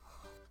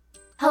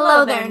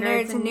Hello there,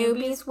 nerds and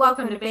newbies.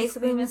 Welcome to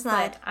Basically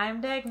Misled.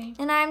 I'm Dagny.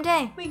 And I'm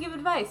Day. We give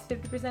advice.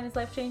 50% is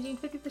life-changing,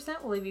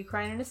 50% will leave you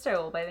crying in a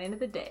stairwell by the end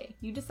of the day.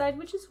 You decide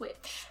which is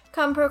which.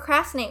 Come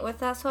procrastinate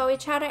with us while we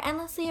chatter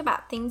endlessly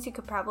about things you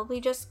could probably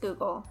just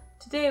Google.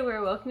 Today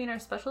we're welcoming our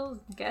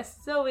special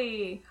guest,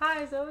 Zoe.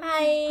 Hi, Zoe.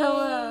 Hi.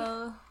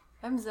 Hello.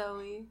 I'm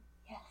Zoe.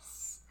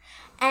 Yes.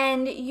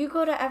 And you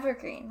go to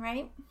Evergreen,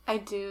 right? I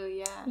do,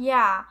 yeah.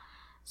 Yeah.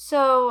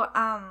 So,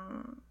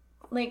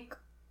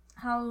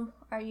 how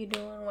are you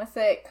doing with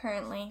it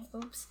currently?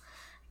 Oops.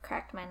 I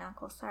cracked my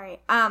knuckle, sorry.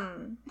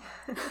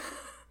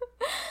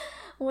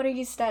 What are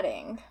you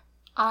studying?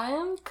 I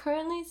am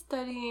currently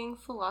studying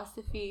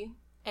philosophy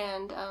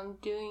and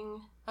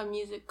doing a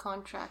music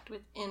contract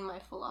within my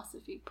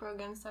philosophy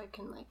program so I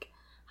can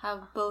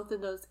have both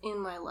of those in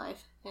my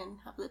life and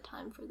have the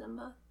time for them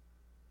both.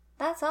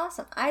 That's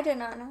awesome. I did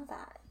not know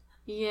that.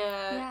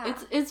 Yeah.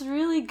 It's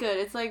really good.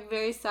 It's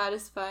very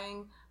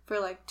satisfying for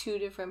two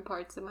different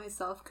parts of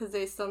myself because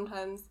they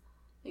sometimes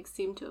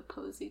seem to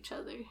oppose each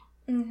other.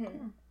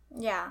 Mm-hmm.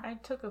 Yeah. I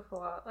took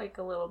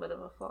a little bit of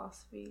a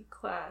philosophy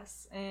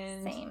class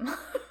and same.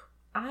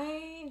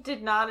 I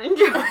did not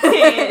enjoy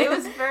it. It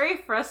was very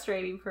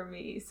frustrating for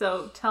me.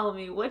 So tell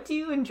me, what do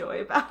you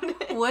enjoy about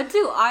it? What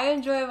do I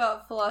enjoy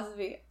about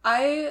philosophy?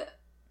 I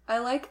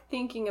like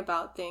thinking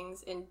about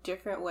things in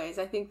different ways.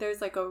 I think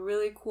there's a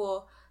really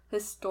cool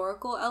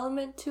historical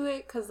element to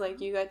it because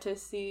you get to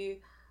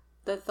see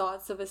the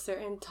thoughts of a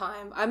certain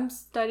time. I'm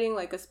studying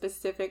a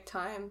specific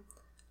time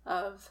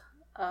of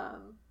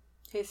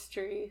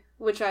history,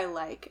 which I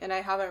like, and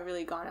I haven't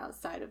really gone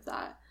outside of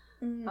that.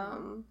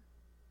 Mm-hmm.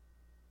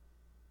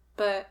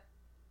 But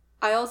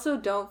I also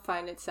don't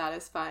find it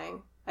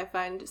satisfying. I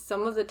find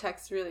some of the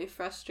texts really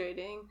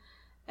frustrating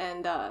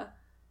and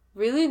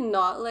really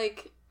not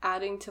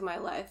adding to my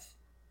life.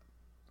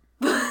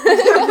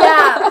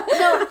 Yeah.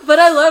 No, but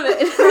I love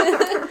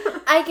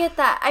it. I get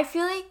that. I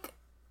feel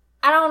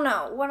I don't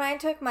know. When I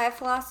took my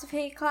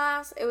philosophy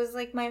class, it was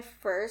my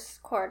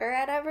first quarter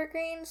at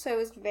Evergreen, so it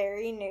was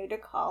very new to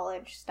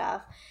college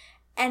stuff.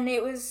 And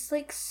it was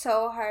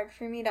so hard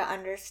for me to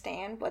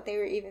understand what they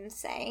were even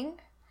saying.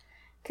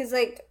 Because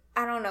I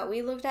don't know,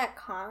 we looked at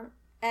Kant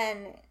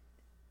and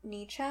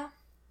Nietzsche,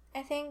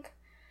 I think.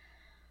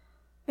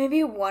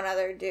 Maybe one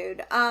other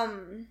dude.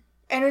 And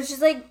it was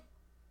just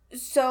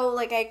so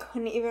I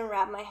couldn't even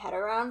wrap my head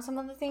around some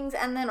of the things.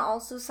 And then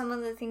also some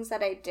of the things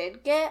that I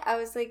did get, I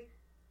was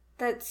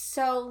that's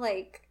so,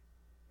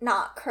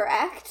 not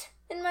correct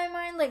in my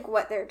mind,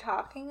 what they're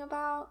talking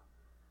about.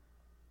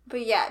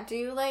 But yeah, do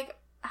you,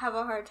 have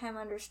a hard time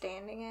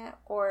understanding it,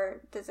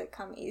 or does it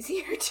come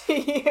easier to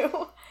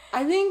you?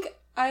 I think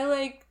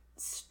I,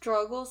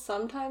 struggle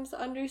sometimes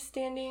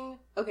understanding,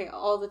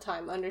 all the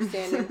time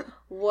understanding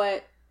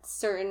what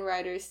certain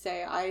writers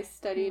say. I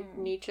studied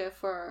Nietzsche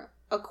for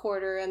a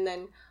quarter and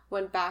then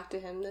went back to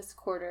him this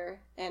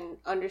quarter and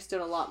understood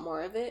a lot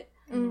more of it,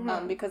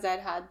 because I'd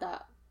had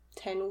that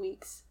 10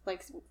 weeks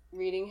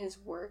reading his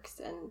works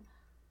and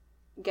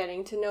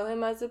getting to know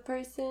him as a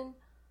person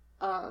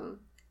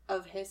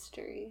of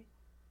history.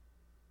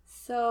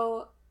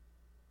 So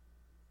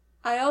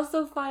I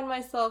also find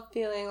myself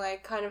feeling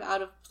kind of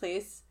out of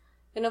place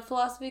in a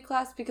philosophy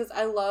class because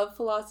I love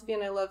philosophy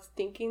and I love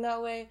thinking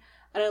that way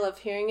and I love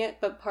hearing it,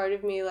 but part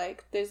of me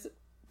there's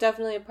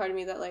definitely a part of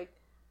me that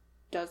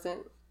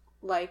doesn't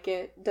like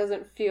it,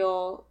 doesn't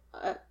feel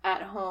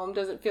at home,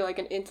 doesn't feel like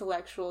an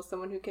intellectual,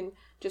 someone who can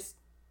just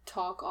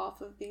talk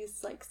off of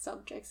these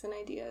subjects and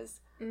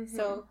ideas. Mm-hmm.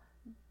 So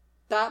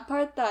that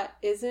part that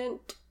is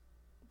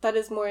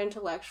more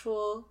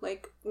intellectual,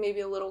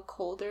 maybe a little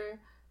colder,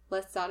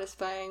 less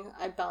satisfying,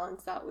 I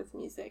balance that with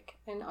music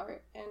and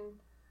art, and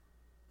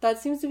that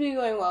seems to be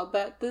going well.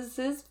 But this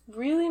is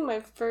really my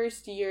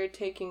first year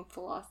taking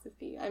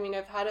philosophy. I mean,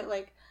 I've had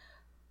it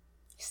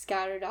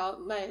scattered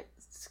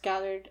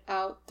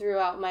out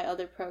throughout my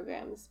other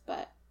programs,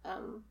 but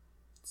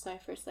it's my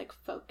first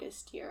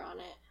focused year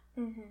on it.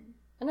 Mm-hmm.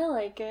 And I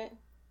like it.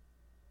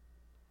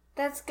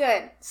 That's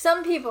good.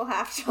 Some people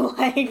have to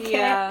like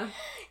it.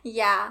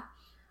 Yeah.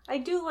 I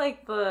do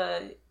like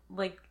the,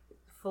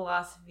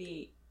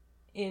 philosophy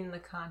in the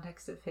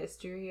context of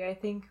history, I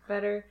think,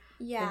 better.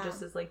 Yeah. Than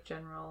just as,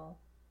 general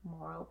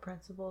moral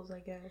principles, I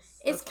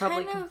guess. It's That's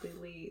probably kind of...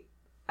 completely...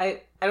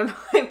 I don't know.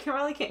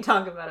 I can't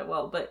talk about it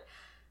well, but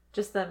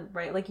just then,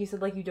 right? Like you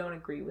said, you don't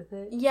agree with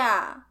it.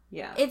 Yeah.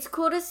 Yeah. It's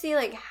cool to see,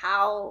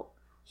 how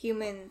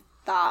human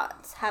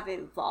thoughts have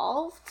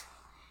evolved.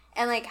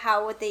 And,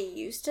 how what they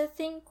used to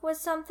think was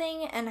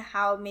something and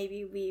how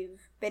maybe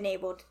we've been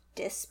able to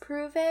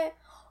disprove it.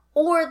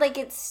 Or,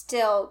 it's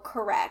still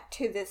correct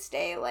to this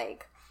day.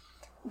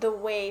 The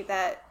way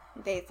that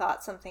they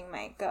thought something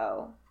might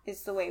go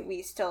is the way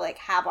we still,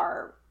 have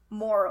our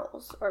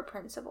morals or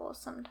principles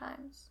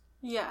sometimes.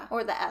 Yeah.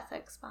 Or the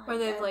ethics behind it.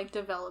 Or they've,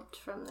 developed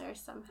from there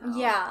somehow.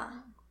 Yeah.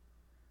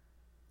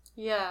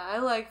 Yeah, I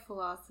like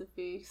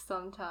philosophy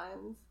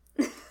sometimes.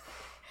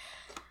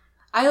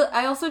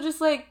 I also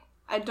just,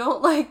 I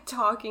don't like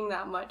talking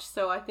that much,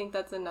 so I think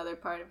that's another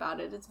part about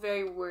it. It's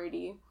very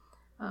wordy.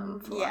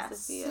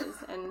 philosophy is.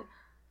 And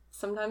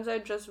sometimes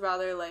I'd just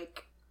rather,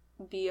 like,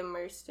 be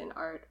immersed in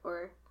art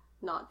or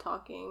not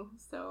talking.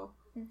 So,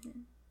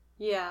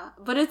 yeah.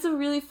 But it's a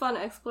really fun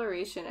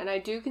exploration. And I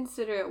do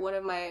consider it one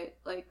of my,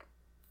 like,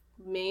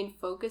 main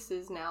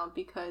focuses now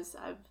because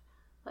I've,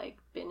 like,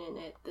 been in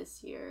it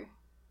this year.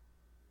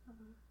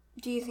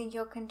 Do you think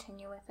you'll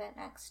continue with it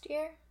next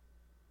year?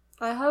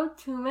 I have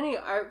too many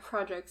art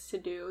projects to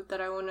do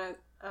that I want to,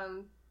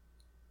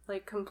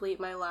 like, complete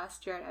my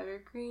last year at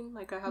Evergreen.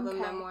 Like, I have a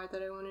memoir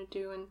that I want to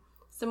do and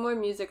some more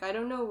music. I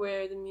don't know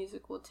where the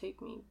music will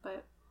take me,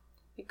 but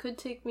it could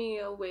take me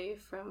away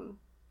from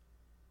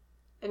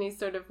any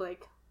sort of,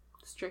 like,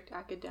 strict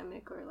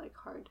academic or, like,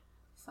 hard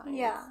science.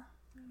 Yeah.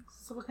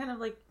 So what kind of,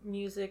 like,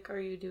 music are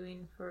you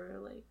doing for,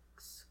 like,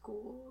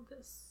 school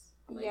this,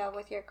 like... Yeah,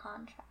 with your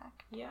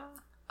contract. Yeah.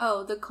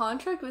 Oh, the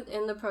contract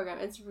within the program,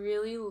 it's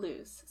really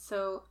loose.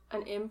 So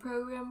an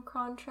in-program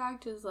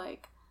contract is,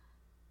 like,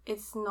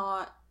 it's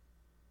not,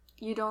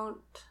 you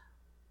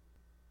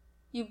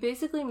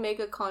basically make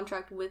a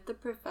contract with the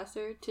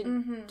professor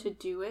to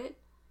do it.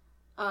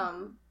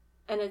 And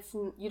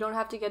you don't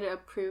have to get it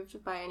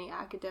approved by any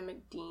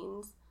academic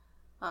deans.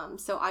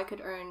 So I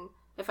could earn,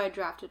 if I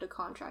drafted a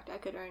contract, I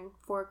could earn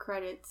 4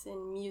 credits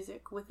in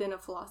music within a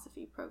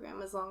philosophy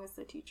program as long as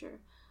the teacher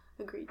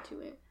agreed to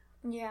it.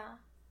 Yeah.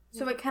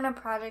 So what kind of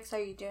projects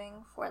are you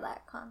doing for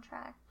that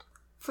contract?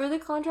 For the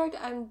contract,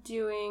 I'm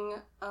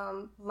doing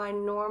my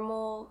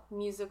normal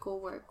musical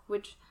work,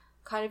 which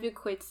kind of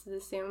equates to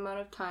the same amount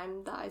of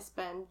time that I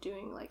spend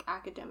doing, like,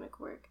 academic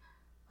work.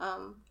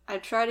 I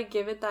try to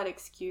give it that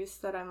excuse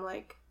that I'm,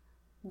 like,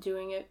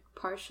 doing it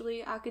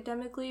partially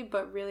academically,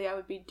 but really I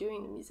would be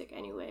doing the music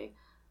anyway.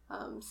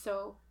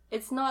 So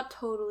it's not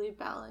totally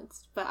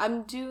balanced. But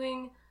I'm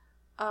doing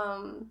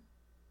an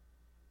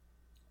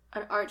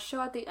art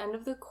show at the end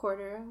of the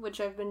quarter, which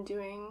I've been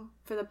doing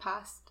for the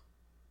past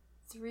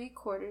 3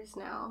 quarters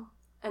now.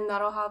 And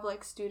that'll have,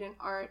 like, student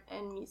art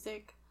and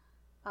music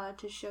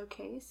to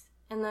showcase.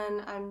 And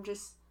then I'm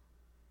just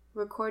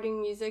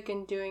recording music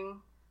and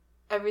doing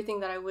everything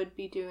that I would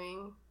be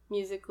doing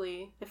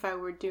musically if I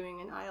were doing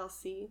an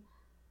ILC.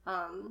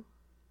 I'm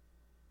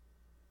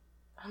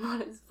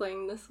not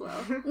explaining this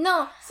well.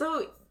 No.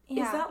 So,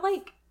 is that,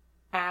 like,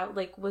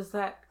 was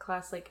that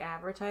class, like,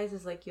 advertised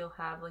as, like, you'll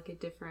have, like, a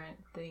different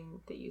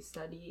thing that you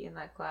study in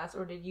that class?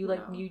 Or did you,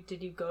 like,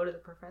 did you go to the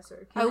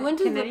professor? I went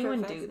to the professor. Can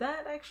anyone do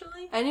that,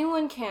 actually?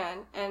 Anyone can.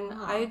 And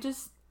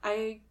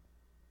I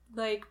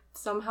like,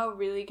 somehow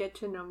really get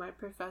to know my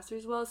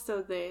professors well,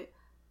 so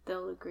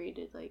they'll agree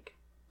to, like,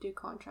 do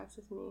contracts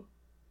with me.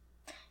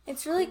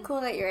 It's really cool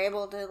that you're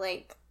able to,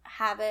 like,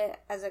 have it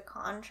as a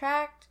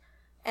contract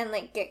and,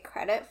 like, get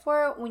credit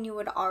for it when you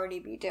would already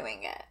be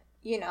doing it,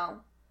 you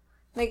know?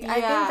 Like, I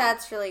think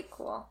that's really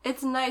cool.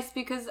 It's nice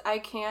because I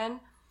can,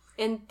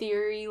 in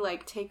theory,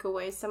 like, take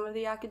away some of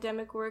the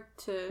academic work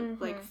to,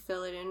 like,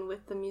 fill it in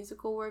with the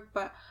musical work,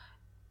 but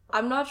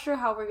I'm not sure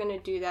how we're gonna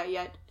do that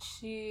yet.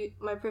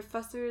 My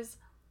professor's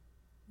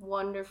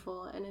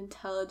wonderful and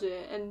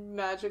intelligent and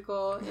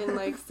magical in,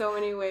 like, so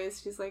many ways.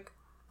 She's like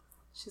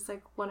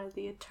one of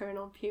the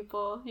eternal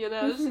people, you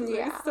know? She's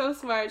like so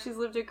smart. She's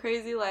lived a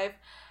crazy life.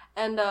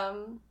 And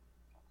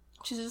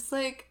she's just,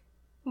 like,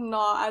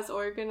 not as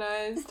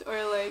organized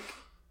or, like,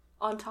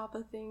 on top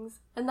of things.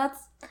 And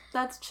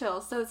that's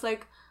chill. So it's,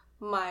 like,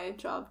 my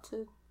job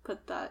to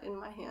put that in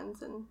my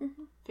hands and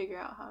figure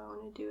out how I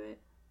want to do it.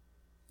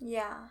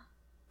 Yeah.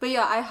 But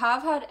yeah, I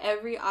have had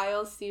every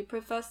ILC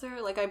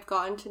professor, like, I've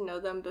gotten to know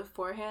them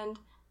beforehand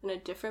in a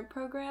different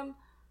program,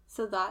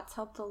 so that's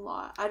helped a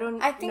lot. I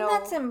think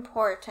that's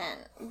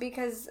important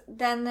because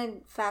then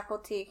the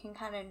faculty can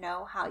kind of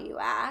know how you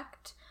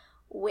act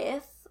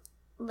with,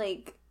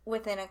 like,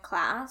 within a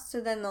class,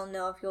 so then they'll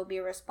know if you'll be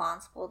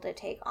responsible to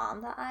take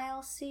on the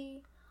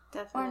ILC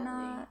or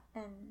not.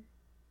 And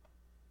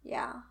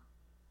yeah,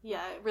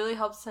 it really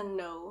helps to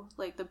know,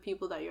 like, the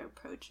people that you're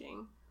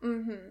approaching.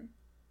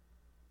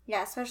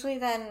 Yeah, especially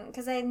then,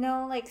 because I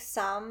know, like,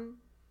 some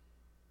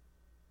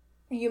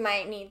you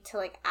might need to,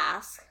 like,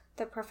 ask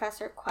the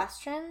professor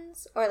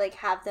questions or, like,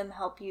 have them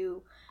help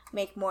you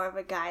make more of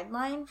a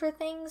guideline for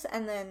things,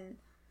 and then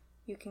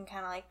you can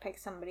kind of, like, pick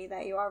somebody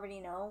that you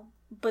already know,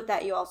 but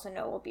that you also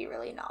know will be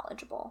really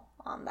knowledgeable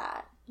on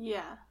that.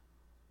 Yeah,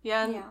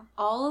 and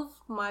all of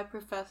my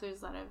professors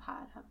that I've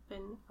had have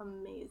been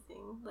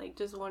amazing, like,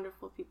 just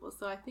wonderful people.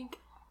 So I think,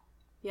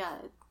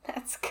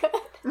 that's good.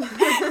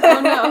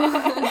 Oh,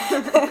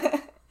 no.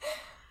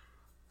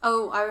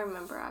 Oh, I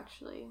remember,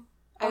 actually.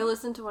 I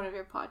listened to one of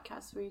your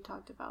podcasts where you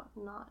talked about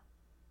not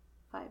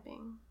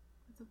vibing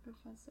with a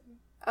professor.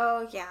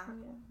 Oh, yeah.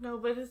 No,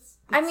 but it's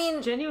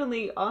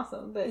genuinely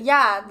awesome. That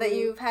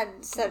you've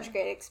had such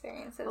great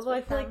experiences. Although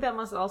I feel like that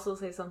must also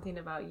say something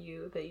about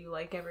you, that you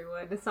like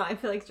everyone. It's not, I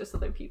feel like it's just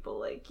other people.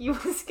 Like, you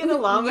just get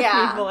along with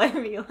people, I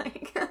feel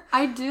like.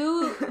 I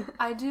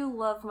do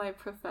love my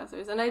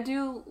professors, and I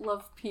do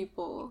love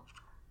people.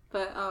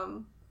 But,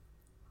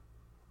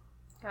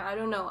 I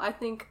don't know. I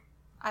think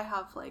I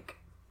have, like,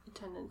 a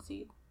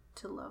tendency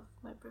to love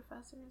my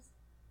professors.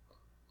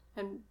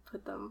 and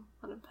put them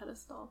on a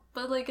pedestal,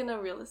 but like in a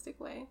realistic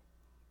way.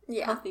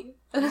 Yeah. Healthy.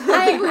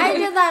 I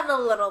did that a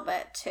little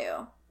bit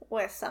too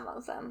with some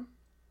of them.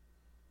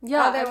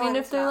 Yeah, Other I mean, ones,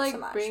 if they're not like so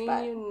much, bringing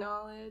but- you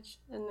knowledge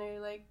and they're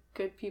like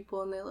good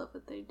people and they love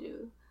what they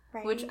do,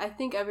 Right. which I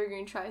think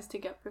Evergreen tries to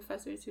get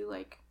professors who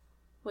like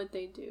what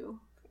they do.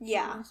 For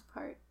Yeah. the most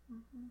part.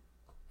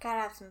 Gotta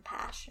have some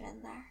passion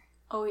in there.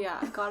 Oh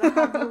yeah, gotta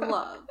have the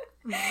love.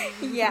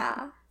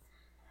 Yeah.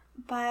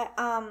 But,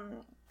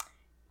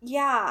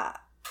 yeah.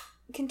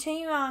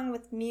 Continue on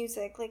with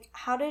music. Like,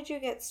 how did you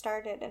get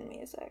started in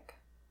music?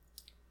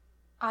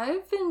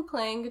 I've been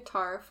playing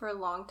guitar for a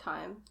long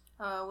time.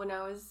 When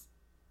I was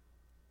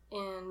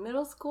in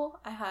middle school,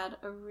 I had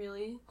a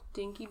really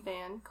dinky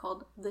band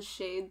called The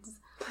Shades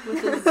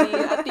with a Z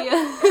at the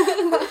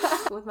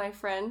end with my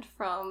friend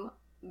from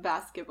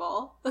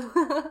basketball.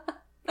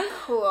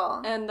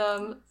 Cool. And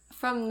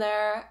from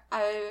there,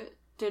 I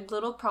did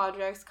little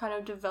projects, kind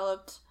of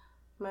developed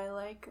my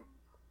like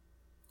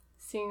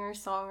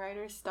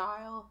singer-songwriter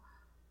style,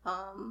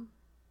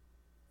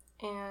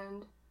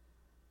 and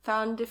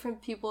found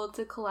different people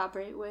to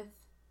collaborate with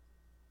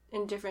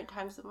in different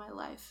times of my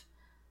life.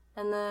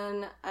 And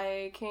then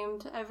I came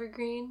to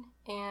Evergreen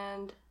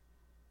and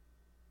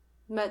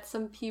met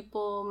some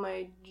people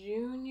my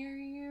junior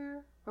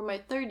year or my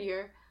third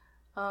year,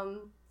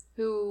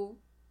 who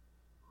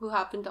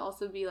happened to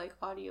also be like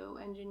audio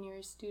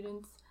engineer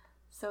students.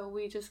 So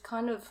we just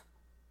kind of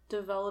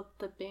developed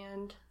the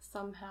band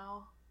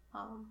somehow,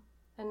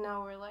 and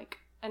now we're like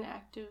an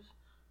active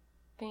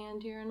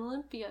band here in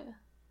Olympia.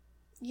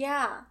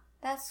 Yeah,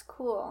 that's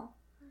cool.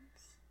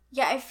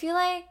 Yeah, I feel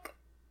like,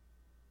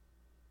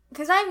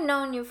 because I've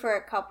known you for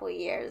a couple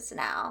years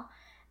now,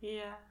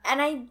 Yeah.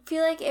 and I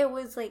feel like it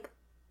was like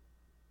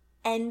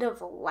end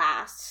of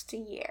last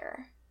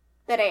year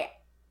that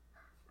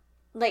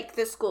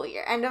the school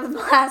year, end of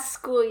last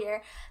school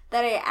year,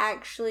 that I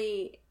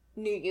actually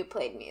knew you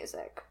played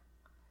music.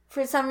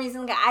 For some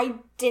reason, I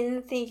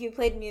didn't think you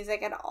played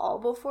music at all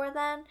before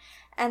then,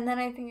 and then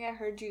I think I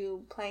heard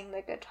you playing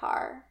the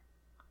guitar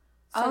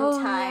sometime.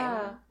 Oh,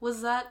 yeah.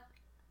 Was that...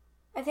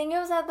 I think it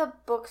was at the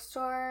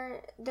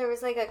bookstore. There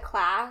was like a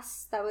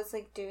class that was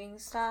like doing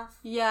stuff.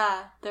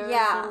 Yeah, there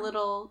was a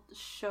little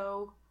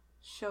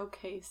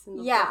showcase in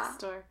the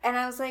bookstore. And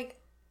I was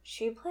like,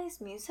 she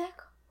plays music?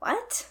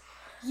 What?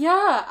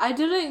 Yeah, I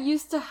didn't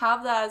used to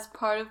have that as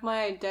part of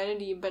my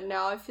identity, but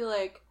now I feel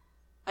like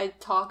I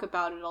talk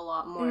about it a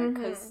lot more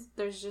because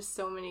there's just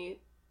so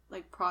many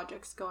like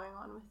projects going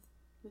on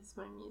with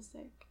my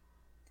music.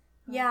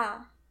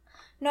 Yeah.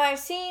 No, I've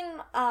seen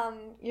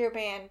your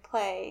band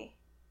play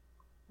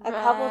a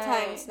couple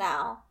times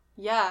now.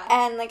 Yeah.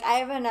 And like I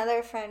have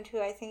another friend who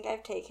I think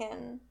I've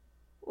taken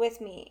with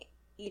me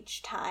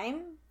each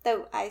time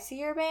that I see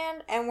your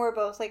band, and we're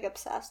both like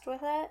obsessed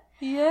with it.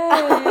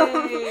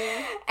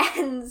 Yay!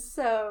 And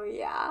so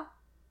yeah,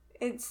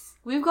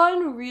 we've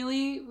gotten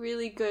really,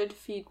 really good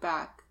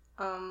feedback.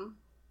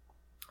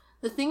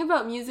 The thing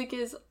about music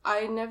is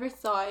I never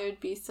thought it would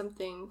be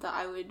something that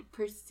I would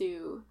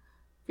pursue.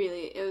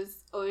 Really, it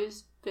was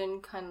always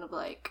been kind of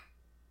like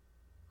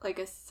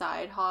a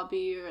side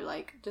hobby or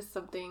like just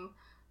something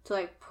to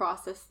like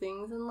process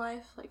things in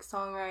life, like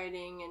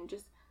songwriting and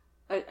just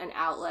an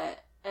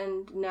outlet.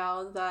 And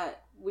now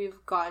that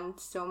we've gotten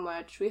so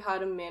much, we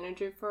had a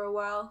manager for a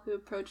while who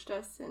approached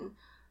us, and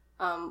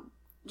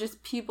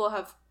just people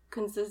have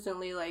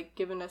consistently like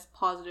given us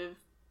positive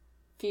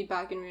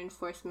feedback and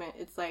reinforcement.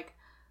 It's like,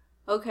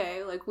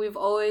 okay, like we've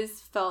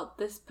always felt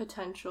this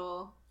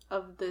potential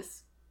of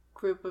this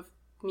group of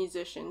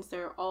musicians.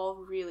 They're all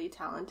really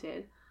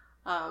talented,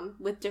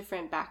 with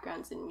different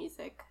backgrounds in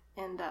music.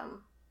 And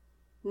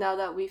now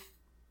that we've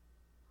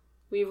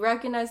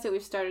recognized it,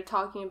 we've started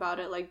talking about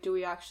it, like, do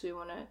we actually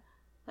want to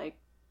like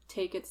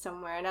take it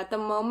somewhere? And at the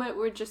moment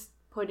we're just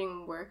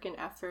putting work and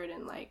effort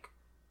and like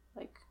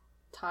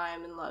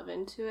time and love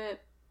into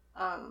it,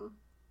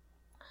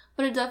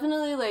 but it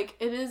definitely like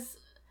it is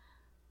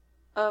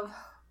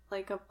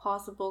like a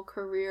possible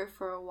career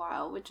for a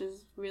while, which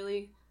is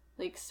really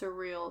like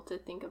surreal to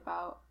think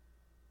about,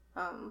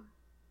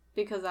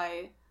 because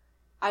I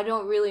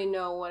don't really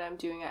know what I'm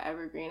doing at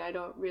Evergreen. I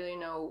don't really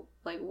know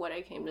like what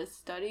I came to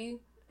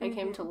study. I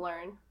came to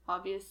learn,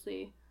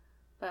 obviously,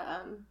 but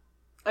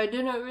I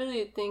didn't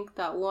really think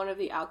that one of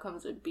the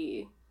outcomes would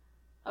be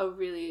a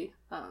really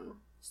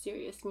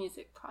serious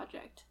music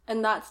project.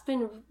 And that's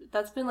been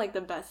like the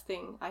best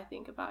thing I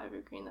think about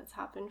Evergreen that's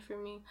happened for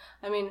me.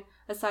 I mean,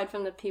 aside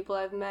from the people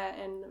I've met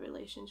and the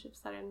relationships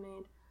that I've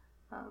made,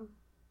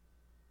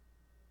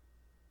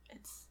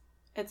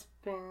 it's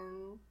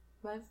been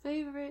my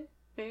favorite,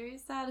 very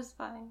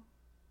satisfying.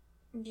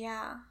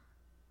 yeah.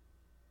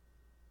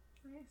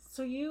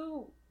 So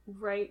you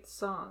write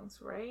songs,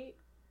 right?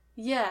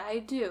 Yeah, I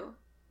do.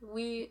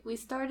 We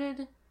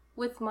started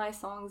with my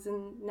songs,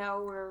 and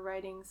now we're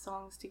writing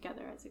songs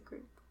together as a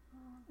group.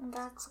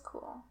 That's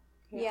cool.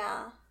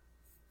 Yeah.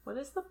 What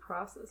is the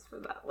process for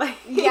that like?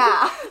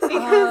 Yeah.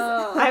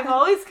 Because I've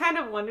always kind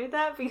of wondered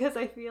that, because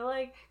I feel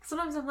like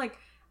sometimes I'm like,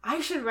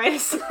 I should write a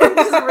song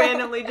just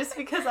randomly, just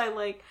because I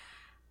like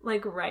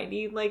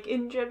writing, like,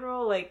 in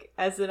general, like,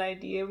 as an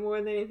idea more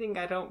than anything.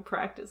 I don't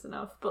practice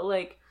enough, but,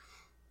 like,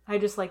 I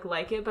just, like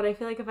it. But I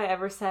feel like if I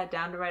ever sat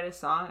down to write a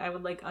song, I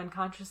would, like,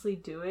 unconsciously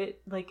do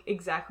it, like,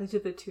 exactly to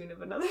the tune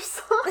of another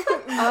song.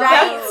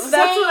 Right.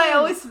 That's what I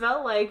always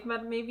felt like.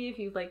 But maybe if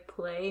you, like,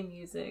 play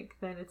music,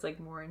 then it's, like,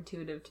 more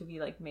intuitive to be,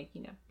 like,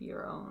 making up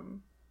your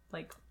own,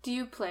 like... Do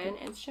you play an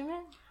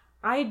instrument?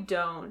 I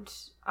don't.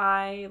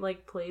 I,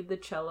 like, played the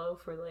cello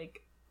for,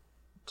 like,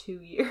 2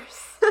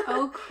 years.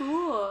 Oh,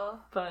 cool.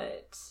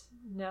 But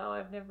no,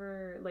 I've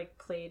never, like,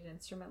 played an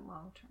instrument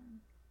long term.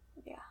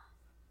 Yeah.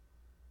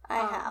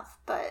 I have,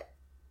 but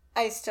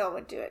I still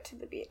would do it to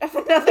the beat of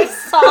another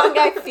song,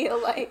 I feel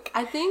like.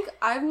 I think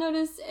I've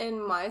noticed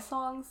in my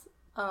songs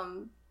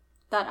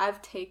that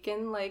I've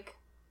taken, like,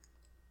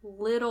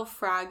 little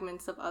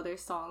fragments of other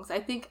songs. I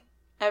think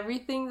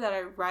everything that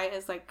I write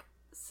is, like,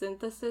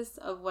 synthesis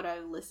of what I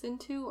listen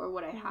to or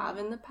what I have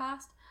in the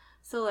past.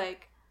 So,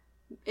 like,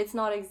 it's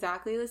not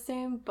exactly the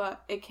same,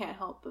 but it can't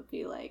help but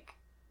be, like,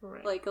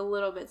 right. like a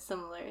little bit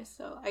similar.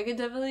 So I could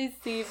definitely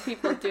see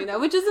people do that,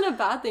 which isn't a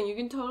bad thing. You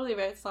can totally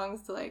write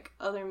songs to, like,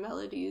 other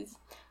melodies.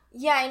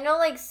 Yeah, I know,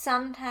 like,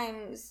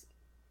 sometimes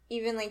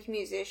even, like,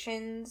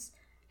 musicians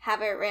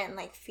have it written,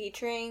 like,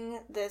 featuring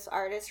this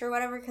artist or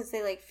whatever, because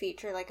they, like,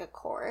 feature, like, a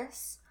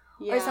chorus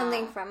or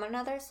something from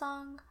another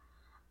song.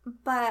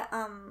 But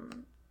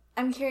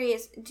I'm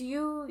curious, do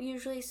you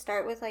usually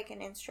start with, like,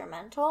 an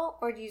instrumental,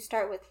 or do you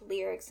start with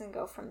lyrics and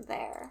go from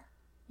there?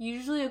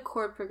 Usually a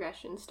chord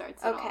progression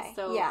starts it all.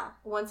 So yeah.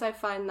 Once I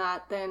find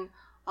that, then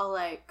I'll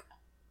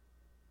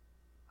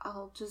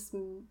just,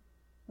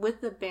 with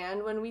the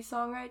band, when we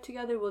songwrite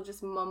together, we'll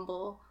just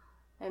mumble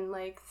and,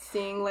 like,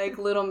 sing, like,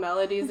 little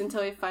melodies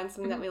until we find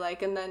something that we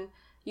like, and then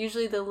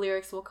usually the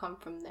lyrics will come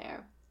from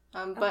there.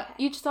 But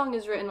each song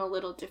is written a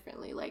little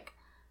differently. Like,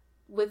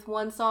 with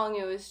one song,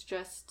 it was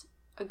just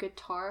a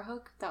guitar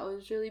hook that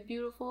was really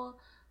beautiful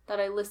that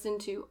I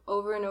listened to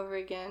over and over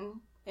again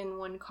in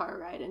one car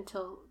ride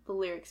until the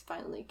lyrics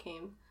finally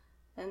came.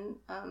 And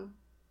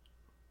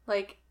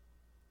like,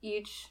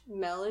 each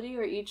melody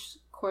or each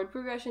chord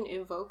progression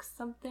evokes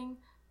something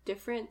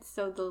different,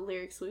 so the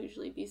lyrics will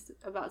usually be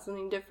about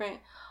something different,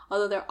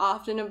 although they're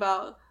often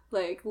about,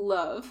 like,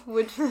 love,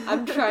 which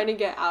I'm trying to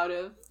get out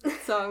of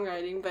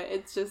songwriting, but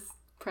it's just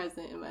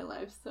present in my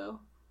life. So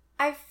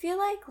I feel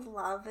like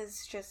love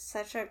is just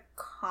such a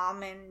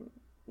common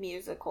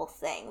musical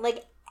thing.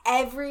 Like,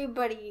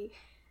 everybody,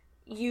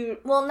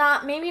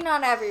 maybe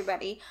not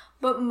everybody,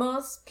 but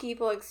most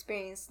people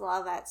experience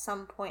love at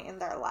some point in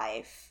their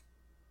life,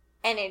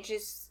 and it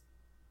just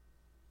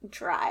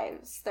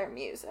drives their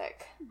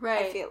music.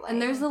 Right. I feel like.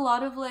 And there's a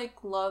lot of,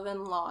 like, love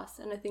and loss,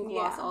 and I think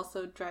loss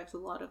also drives a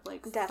lot of,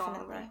 like,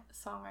 definitely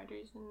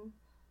songwriters and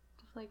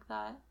stuff like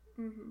that.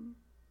 Mm-hmm.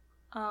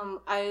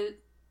 I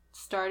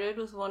started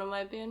with one of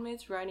my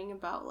bandmates writing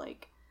about,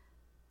 like,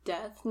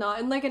 death, not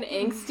in, like, an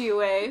angsty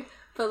way,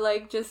 but,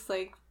 like, just,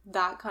 like,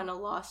 that kind of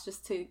loss,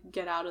 just to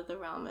get out of the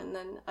realm. And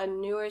then a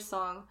newer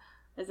song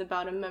is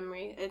about a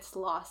memory. It's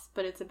lost,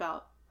 but it's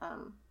about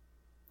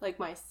like,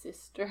 my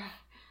sister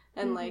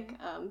and like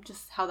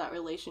just how that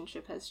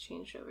relationship has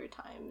changed over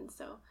time. And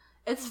so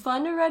it's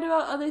fun to write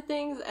about other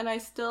things, and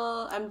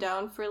I'm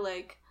down for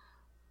like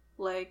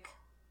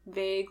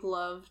vague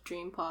love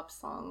dream pop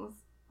songs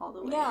all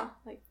the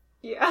way.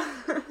 Yeah,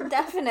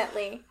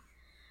 definitely.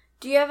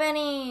 Do you have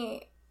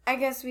any, I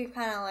guess we've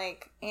kind of,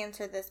 like,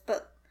 answered this,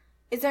 but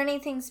is there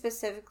anything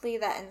specifically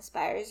that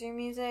inspires your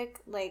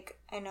music? Like,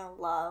 I know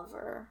love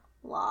or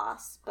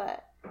loss,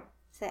 but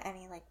is there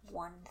any, like,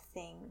 one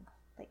thing,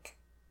 like,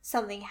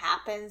 something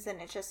happens and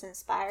it just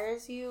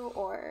inspires you,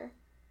 or?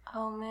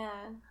 Oh,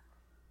 man.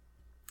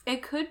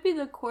 It could be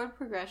the chord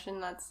progression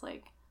that's,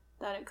 like,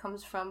 that it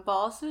comes from, but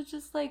also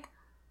just, like,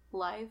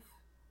 life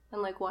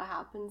and, like, what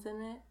happens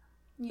in it.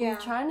 Yeah.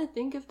 I'm trying to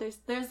think if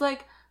there's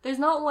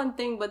not one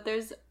thing, but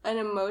there's an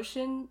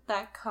emotion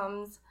that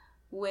comes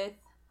with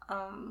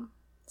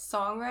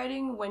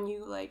songwriting when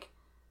you, like,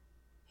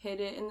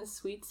 hit it in the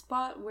sweet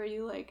spot where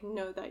you, like,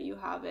 know that you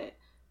have it,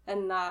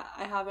 and that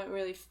I haven't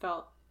really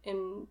felt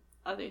in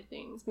other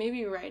things.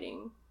 Maybe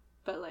writing,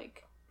 but,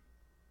 like,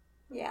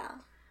 yeah,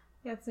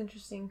 it's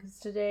interesting because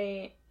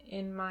today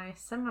in my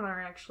seminar,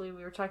 actually,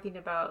 we were talking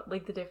about,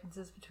 like, the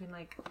differences between,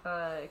 like,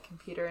 a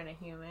computer and a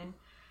human.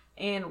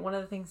 And one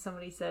of the things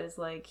somebody said is,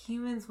 like,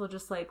 humans will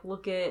just, like,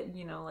 look at,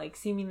 you know, like,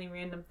 seemingly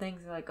random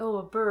things. They're like, oh,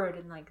 a bird.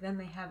 And, like, then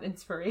they have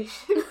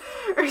inspiration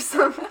or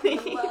something.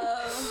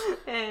 Wow.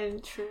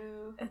 And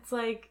true. It's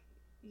like,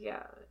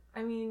 yeah,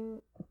 I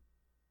mean,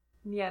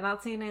 yeah,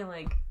 not saying I,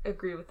 like,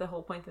 agree with the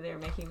whole point that they were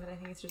making, but I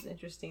think it's just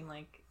interesting,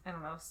 like, I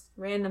don't know,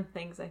 random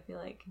things I feel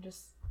like can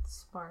just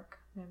spark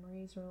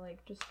memories or,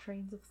 like, just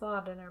trains of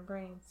thought in our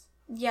brains.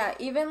 Yeah,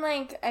 even,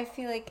 like, I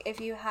feel like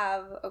if you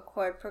have a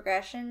chord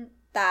progression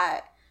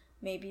that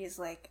maybe is,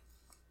 like,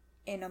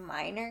 in a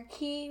minor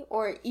key,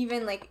 or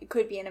even, like, it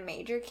could be in a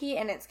major key,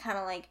 and it's kind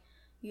of like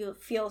you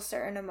feel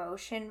certain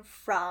emotion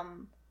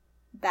from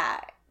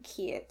that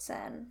key it's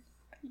in.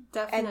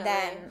 Definitely. And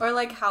then, or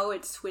like how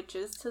it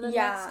switches to the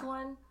Yeah. next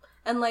one.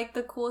 And like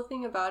the cool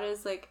thing about it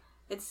is like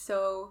it's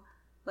so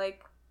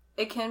like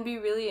it can be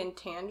really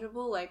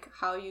intangible, like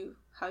how you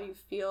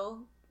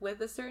feel with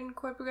a certain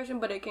chord progression,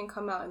 but it can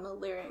come out in the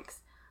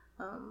lyrics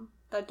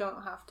that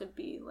don't have to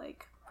be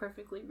like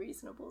perfectly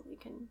reasonable. They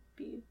can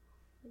be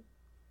like,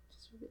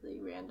 just really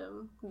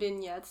random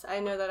vignettes. I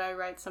know that I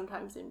write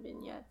sometimes in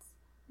vignettes.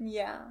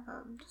 yeah.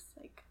 Just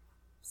like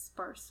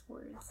sparse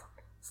words.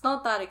 It's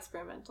not that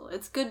experimental.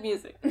 It's good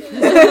music. It's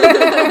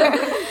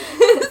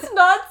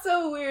not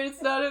so weird.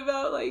 It's not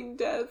about like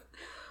death.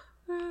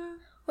 Well,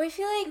 I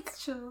feel like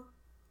It's chill.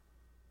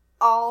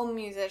 all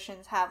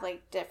musicians have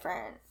like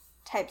different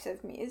types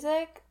of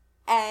music,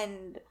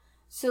 and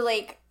so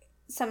like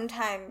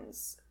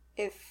sometimes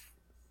if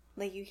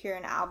like you hear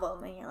an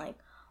album and you're like,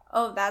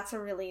 oh, that's a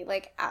really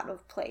like out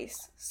of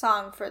place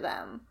song for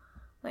them,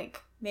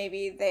 like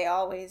maybe they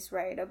always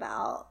write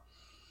about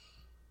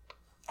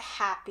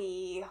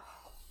happy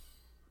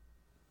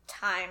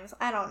times,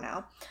 I don't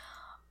know,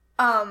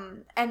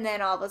 and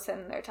then all of a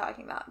sudden they're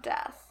talking about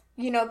death,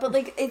 but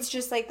like it's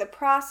just like the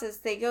process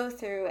they go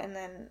through, and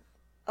then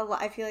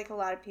I feel like a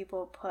lot of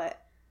people put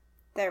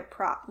their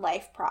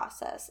life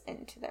process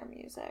into their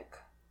music.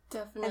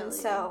 Definitely. And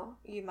so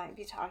you might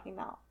be talking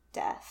about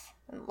death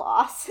and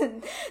loss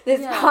in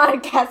this Yeah.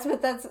 podcast,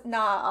 but that's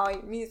not all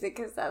your music,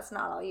 because that's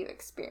not all you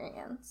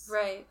experience.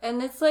 Right.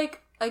 And it's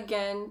like,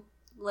 again,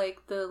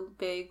 like the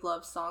vague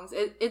love songs,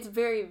 it's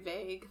very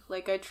vague.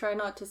 Like I try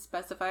not to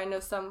specify. I know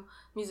some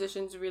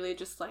musicians really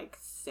just like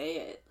say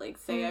it, like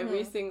say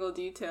every single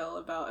detail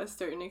about a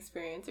certain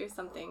experience or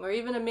something, or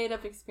even a made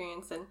up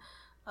experience, and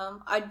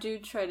I do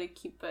try to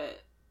keep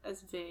it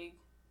as vague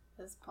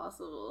as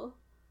possible,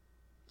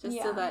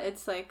 just so that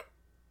it's like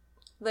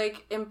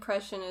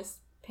impressionist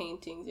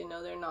paintings,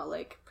 they're not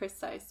like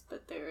precise,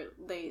 but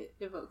they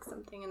evoke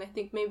something, and I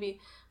think maybe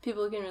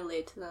people can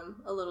relate to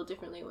them a little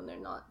differently when they're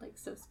not like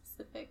so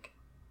specific.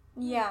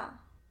 Yeah.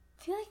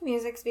 I feel like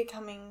music's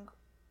becoming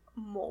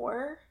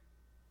more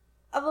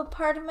of a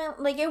part of my,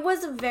 like it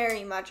was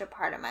very much a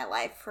part of my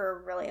life for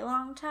a really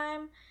long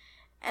time.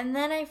 And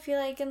then I feel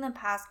like in the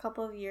past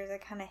couple of years, I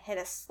kind of hit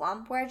a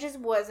slump where I just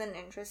wasn't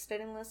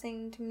interested in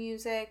listening to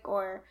music,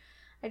 or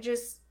I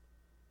just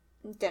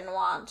didn't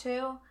want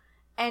to.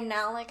 And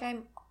now, like,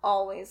 I'm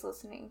always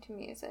listening to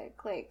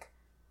music. Like,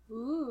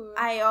 Ooh.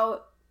 I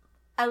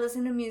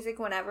listen to music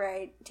whenever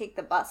I take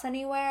the bus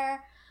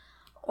anywhere,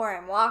 or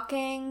I'm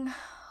walking,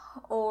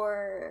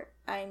 or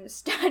I'm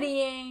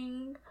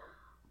studying.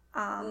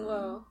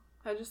 Whoa.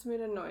 I just made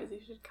a noise. You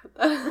should cut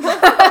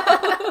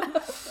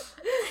that.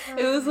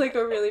 It was like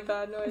a really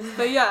bad noise.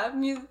 But yeah,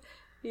 music.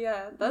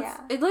 Yeah,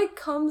 it like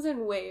comes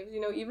in waves,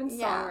 even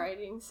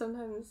songwriting.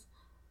 Sometimes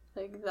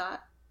like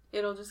that,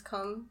 it'll just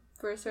come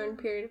for a certain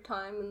period of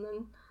time and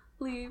then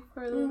leave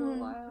for a little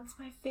while. That's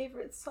my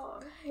favorite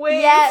song.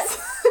 Waves.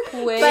 Yes!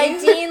 Waves? By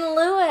Dean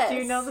Lewis. Do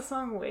you know the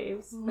song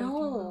Waves?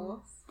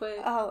 No. But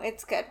Oh,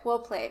 it's good. We'll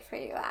play it for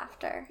you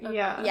after.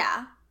 Yeah.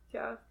 Yeah.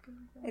 Yeah.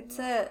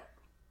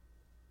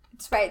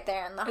 It's right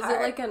there in the is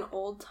heart. it like an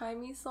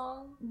old-timey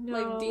song? No.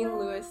 Like Dean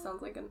Lewis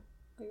sounds like an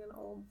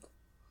old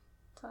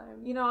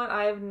time. You know what?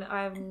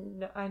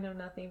 I know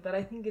nothing, but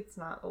I think it's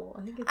not old.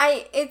 I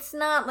think it's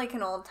not like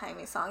an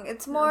old-timey song.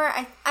 It's more,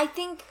 I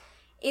think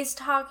it's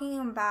talking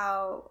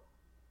about,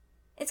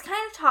 it's kind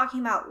of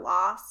talking about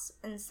loss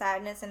and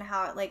sadness and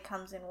how it like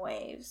comes in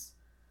waves.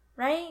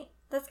 Right?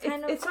 That's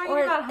kind it's of, talking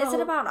or about how, is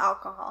it about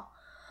alcohol?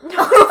 No, which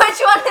one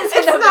is it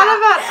it's about? not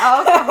about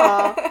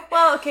alcohol.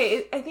 Well,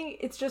 okay, I think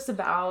it's just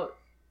about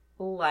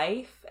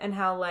life and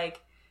how,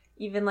 like,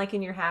 even, like,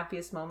 in your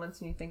happiest moments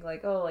and you think,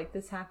 like, oh, like,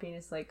 this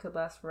happiness, like, could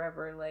last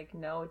forever. Like,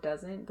 no, it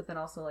doesn't. But then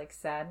also, like,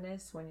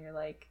 sadness when you're,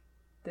 like,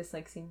 this,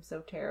 like, seems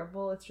so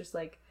terrible. It's just,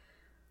 like,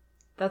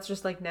 that's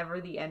just, like,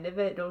 never the end of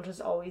it. It'll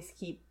just always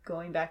keep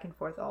going back and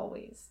forth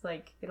always.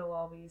 Like, it'll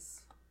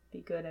always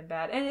be good and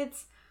bad. And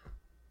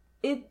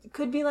it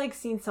could be, like,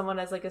 seen somewhat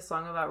as, like, a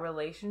song about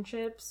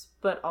relationships,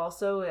 but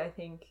also I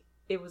think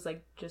it was,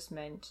 like, just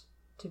meant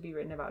to be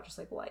written about just,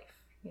 like,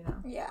 life,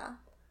 Yeah.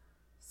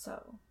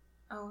 So.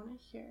 I want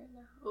to hear it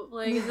now.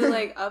 Like, is it,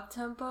 like,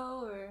 up-tempo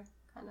or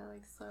kind of,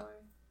 like,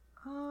 slower?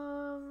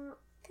 I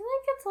feel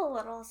like it's a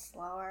little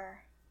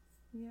slower.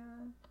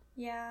 Yeah.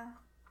 Yeah.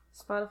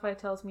 Spotify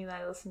tells me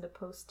that I listen to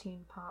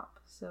post-teen pop,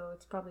 so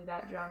it's probably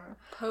that genre.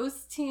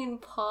 Post-teen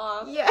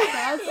pop? Yeah.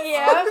 That's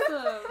Yeah.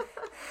 awesome.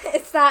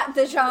 It's not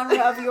the genre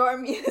of your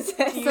music.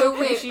 Do you So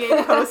wait.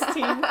 appreciate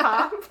post-teen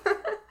pop?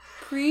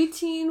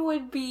 Preteen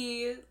would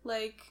be,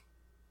 like,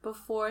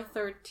 before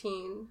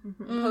 13.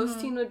 Mm-hmm.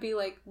 Post-teen would be,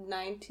 like,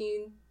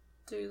 19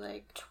 to,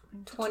 like,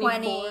 24.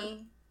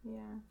 20 Yeah.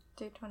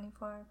 to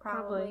 24,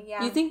 Probably. probably.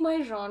 Yeah. You think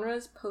my genre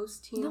is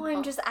post-teen No, pop?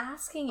 I'm just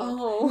asking you.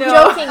 Oh. No.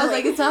 Jokingly. I was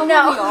like, is that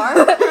no. what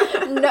we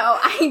are? No,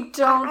 I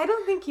don't. I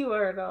don't think you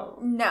are at all.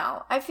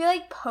 No, I feel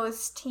like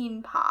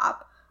post-teen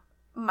pop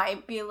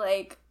might be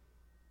like,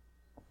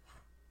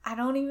 I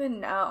don't even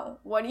know.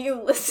 What do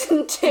you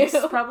listen to?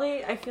 It's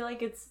probably, I feel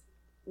like it's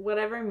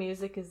whatever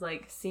music is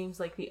like seems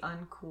like the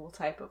uncool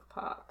type of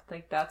pop.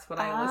 Like that's what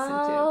I listen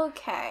to.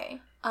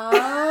 Okay.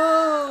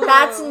 Oh.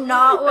 That's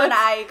not what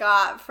I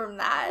got from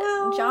that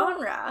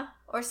genre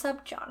or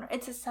subgenre.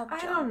 It's a subgenre.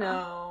 I don't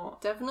know.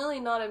 Definitely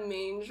not a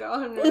main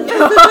genre. No.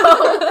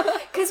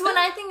 Because when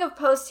I think of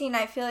post-teen,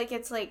 I feel like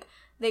it's like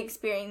the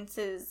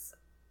experiences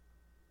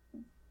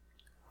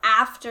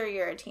after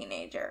you're a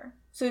teenager.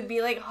 So it'd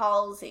be like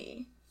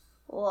Halsey.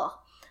 Ugh,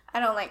 I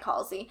don't like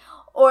Halsey.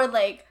 Or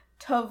like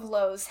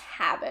Tovlo's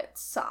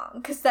Habits song,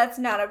 because that's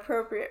not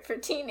appropriate for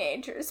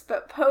teenagers,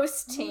 but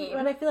post-teen.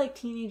 But I feel like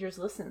teenagers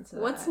listen to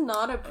that. What's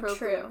not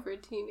appropriate True. for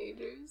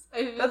teenagers?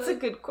 I feel That's a like,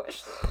 good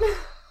question. I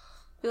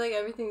feel like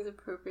everything's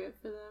appropriate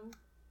for them.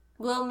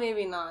 Well,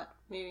 maybe not.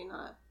 Maybe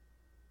not.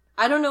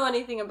 I don't know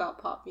anything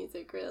about pop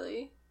music,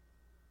 really.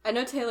 I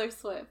know Taylor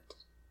Swift.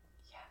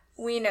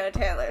 We know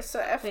Taylor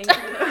Swift. Thank you.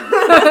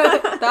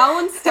 That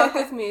one stuck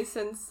with me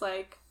since,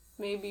 like,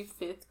 maybe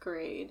 5th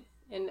grade.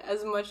 And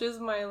as much as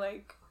my,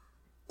 like,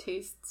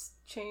 tastes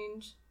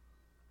change,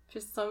 for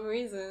some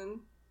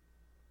reason.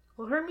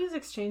 Well, her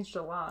music's changed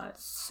a lot.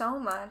 So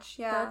much,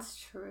 yeah. That's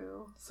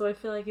true. So I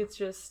feel like it's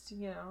just,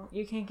 you know,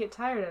 you can't get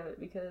tired of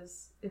it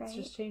because it Right.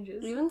 just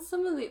changes. Even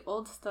some of the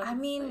old stuff. I it's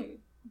mean, like,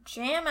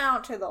 jam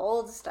out to the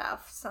old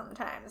stuff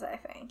sometimes, I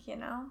think, you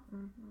know?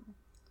 Mm-hmm.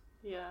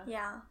 yeah.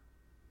 Yeah.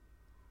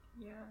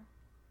 Yeah.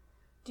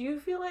 Do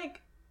you feel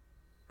like,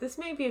 this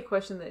may be a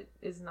question that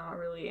is not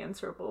really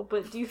answerable,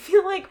 but do you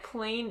feel like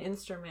playing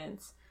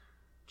instruments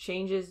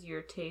changes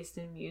your taste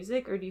in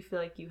music, or do you feel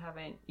like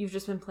you've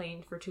just been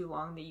playing for too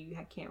long that you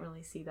can't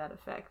really see that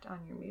effect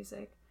on your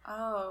music?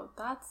 Oh,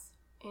 that's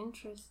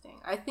interesting.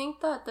 I think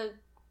that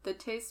the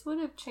taste would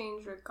have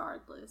changed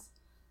regardless.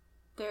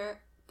 There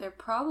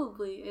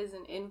probably is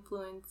an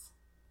influence,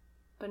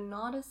 but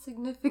not a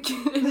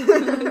significant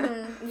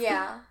influence.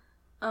 Yeah.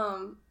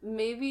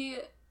 Maybe,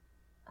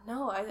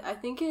 no, I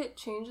think it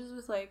changes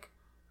with, like,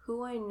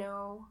 who I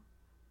know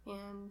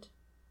and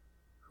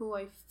who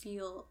I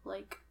feel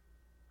like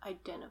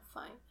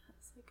identifying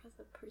as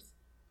a person.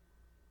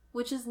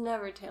 Which is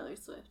never Taylor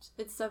Swift.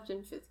 It stopped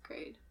in 5th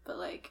grade, but,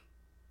 like,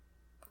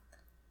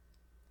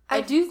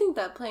 I do think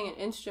that playing an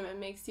instrument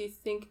makes you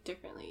think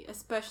differently,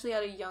 especially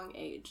at a young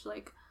age.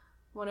 Like,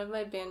 one of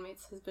my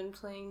bandmates has been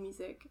playing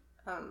music,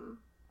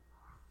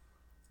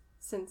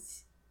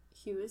 since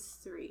he was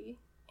 3,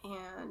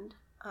 and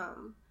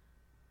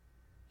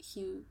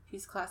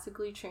he's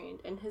classically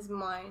trained, and his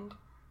mind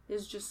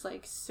is just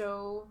like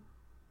so,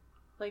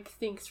 like,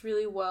 thinks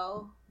really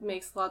well,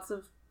 makes lots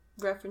of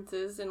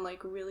references and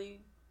like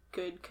really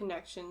good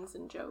connections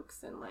and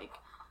jokes, and like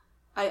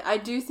I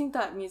do think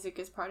that music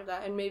is part of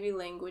that, and maybe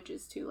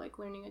languages too, like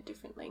learning a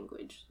different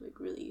language like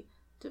really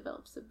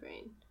develops the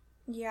brain.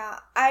 Yeah,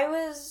 I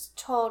was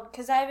told,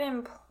 because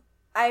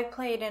I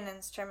played an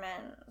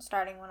instrument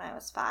starting when I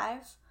was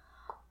 5,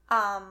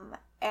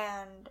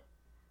 and,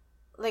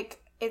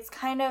 like, it's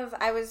kind of,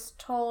 I was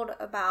told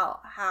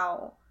about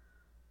how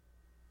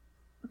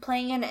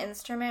playing an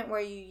instrument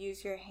where you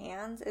use your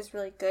hands is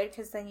really good,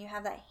 because then you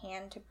have that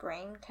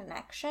hand-to-brain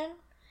connection,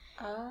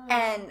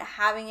 and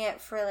having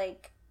it for,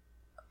 like,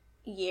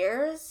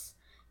 years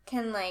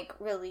can, like,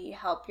 really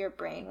help your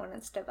brain when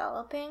it's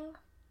developing.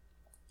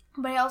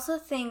 But I also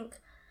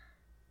think,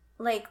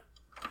 like,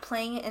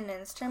 playing an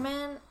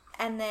instrument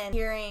and then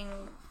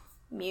hearing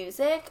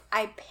music,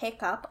 I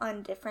pick up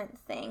on different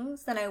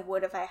things than I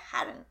would if I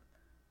hadn't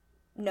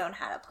known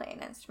how to play an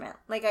instrument.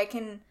 Like, I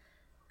don't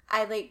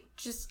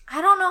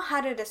know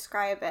how to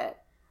describe it,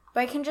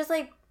 but I can just,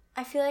 like,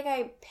 I feel like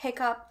I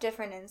pick up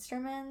different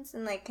instruments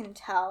and, like, can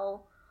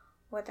tell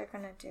what they're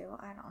gonna do.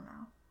 I don't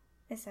know.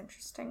 It's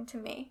interesting to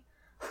me.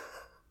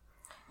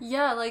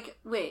 Yeah, like,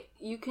 wait,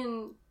 you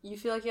feel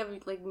like you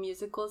have, like,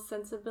 musical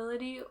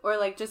sensibility, or,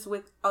 like, just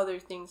with other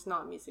things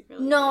not music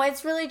related? No,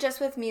 it's really just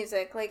with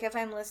music. Like, if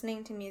I'm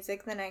listening to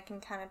music, then I can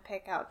kind of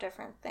pick out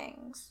different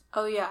things.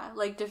 Oh, yeah,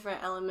 like,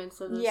 different elements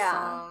of the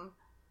song.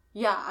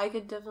 Yeah, I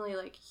could definitely,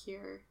 like,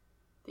 hear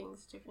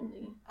things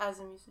differently as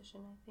a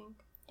musician, I think.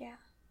 Yeah.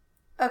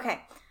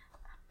 Okay.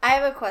 I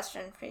have a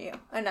question for you.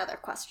 Another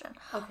question.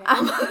 Okay.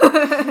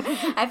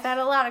 I've had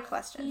a lot of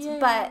questions. Yay.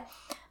 But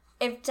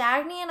if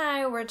Dagny and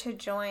I were to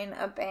join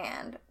a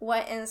band,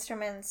 what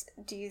instruments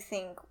do you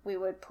think we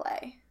would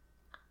play?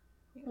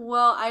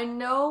 Well, I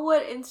know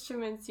what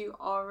instruments you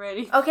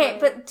already Okay, play.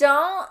 but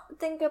don't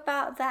think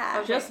about that.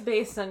 Okay. Just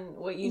based on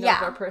what you know Yeah.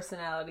 of our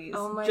personalities,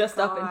 Oh my just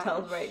up gosh.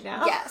 until right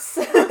now. Yes.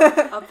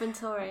 Up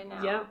until right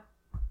now. Yep.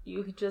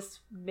 You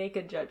just make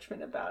a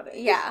judgment about it.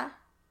 Yeah.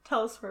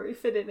 Tell us where we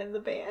fit in the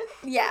band.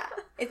 Yeah.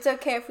 It's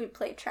okay if we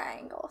play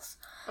triangles.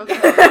 Okay.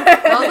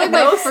 That was, like,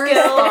 my No first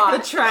skill, thought.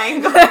 the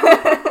triangle.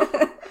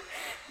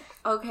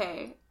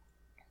 Okay.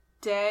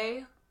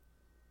 Day.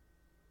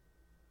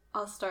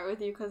 I'll start with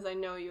you because I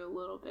know you a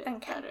little bit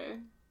Okay. better.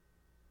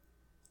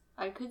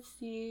 I could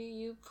see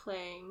you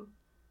playing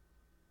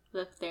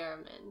the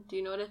theremin. Do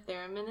you know what a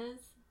theremin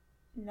is?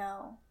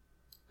 No.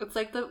 It's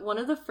like one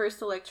of the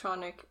first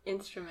electronic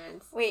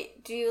instruments.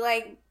 Wait, do you,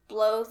 like,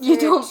 blow through You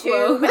don't a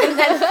tube blow. and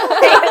then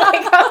play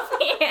like a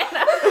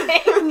piano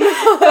thing?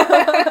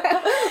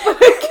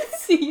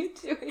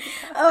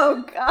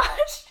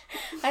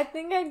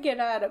 get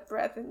out of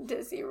breath and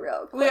dizzy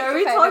real quick. Wait, are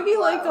we if I had to talking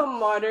like blow. a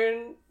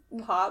modern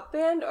pop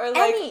band or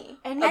like any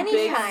a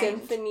big kind.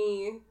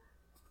 symphony?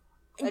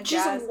 A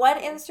Just jazz what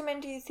band?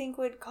 instrument do you think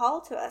would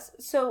call to us?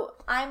 So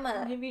I'm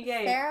a Maybe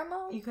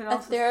theremin. You can A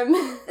also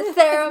theremin.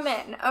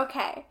 Theremin.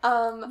 Okay.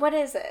 Um, What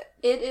is it?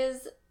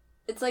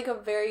 it's like a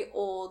very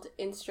old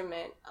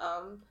instrument.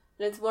 And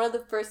it's one of the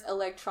first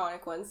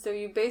electronic ones. So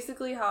you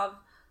basically have,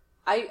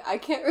 I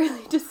can't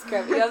really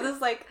describe it. You have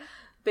this like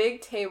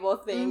big table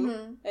thing,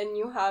 Mhm. and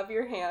you have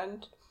your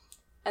hand,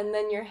 and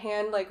then your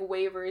hand like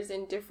wavers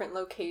in different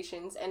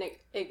locations, and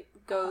it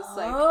goes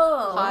like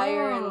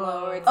higher and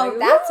lower. It's Oh, like,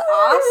 that's "Woo!"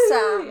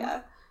 awesome.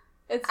 Yeah,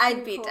 it's I'd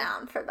pretty be cool.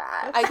 down for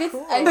that. I could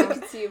Cool. I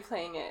could see you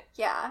playing it.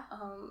 Yeah.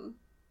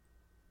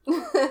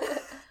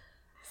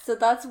 So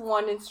that's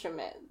one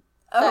instrument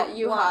Oh, that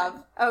you one.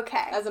 have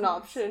Okay. as an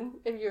option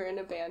if you're in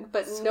a band,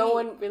 but Sweet. no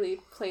one really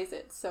plays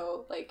it,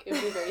 so like it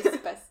would be very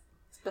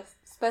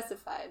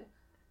specified.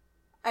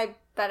 I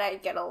bet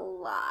I'd get a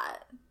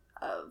lot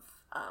of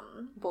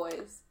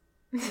Boys.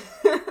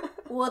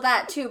 well,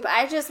 that too, but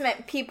I just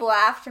meant people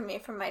after me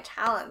for my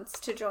talents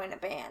to join a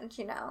band,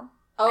 you know.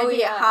 Oh, I'd be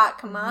yeah. a hot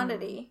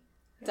commodity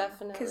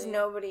Definitely. because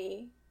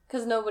nobody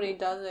Because nobody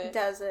does it.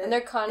 does it, And they're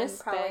kind of and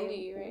probably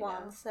spendy right now.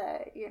 wants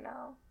it, you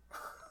know.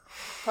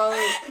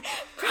 Probably.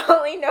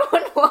 Probably no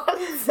one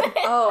wants it.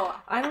 Oh,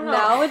 I don't know.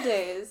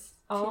 nowadays,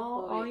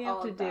 all people you be have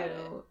all to about it.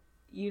 do,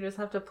 you just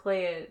have to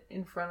play it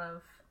in front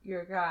of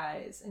your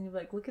guys, and you're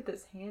like, look at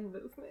this hand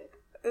movement.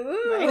 Ooh,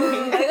 My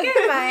look hands.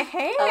 at my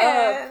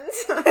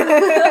hands. Up,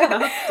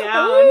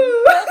 down.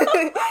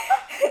 Ooh.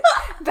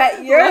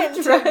 Bet you're Left,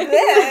 into right.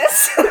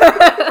 this.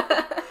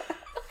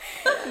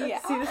 Yeah.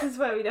 See, this is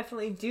why we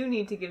definitely do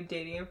need to give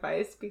dating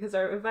advice, because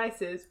our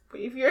advice is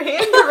wave your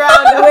hands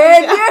around. up With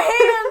and your down.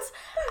 hands.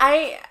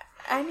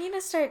 I need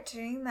to start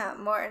doing that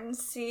more and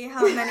see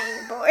how many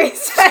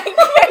boys I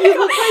get. You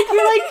look like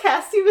you're like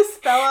casting a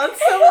spell on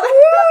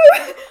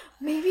someone.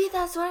 Maybe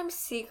that's what I'm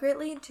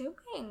secretly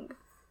doing.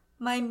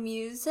 My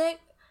music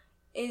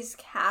is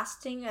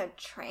casting a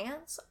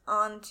trance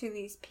onto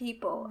these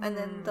people, and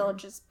then they'll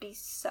just be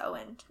so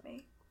into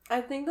me.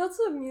 I think that's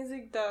what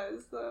music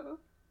does, though.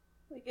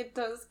 Like, it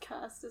does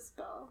cast a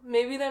spell.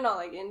 Maybe they're not,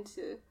 like,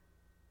 into...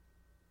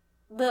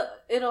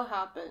 It'll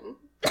happen.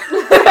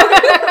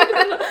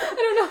 I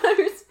don't know how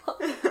to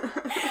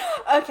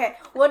respond. Okay,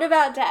 what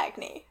about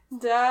Dagny?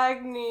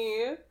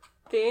 Dagny,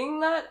 being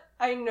that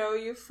I know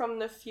you from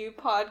the few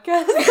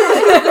podcasts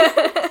that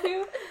I listen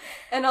to,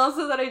 and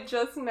also that I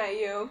just met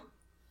you,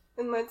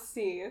 and let's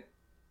see,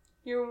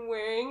 you're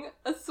wearing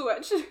a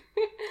sweatshirt.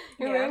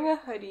 You're Yeah. wearing a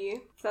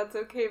hoodie. So that's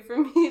okay for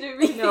me to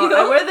reveal. No,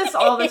 I wear this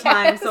all the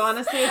time, Yes. so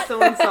honestly, if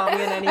someone saw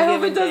me on any I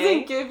hope given it doesn't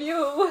day... give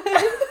you away.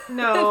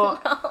 No,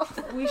 No.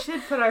 we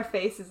should put our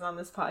faces on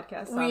this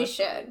podcast. We honestly.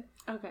 should.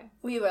 Okay.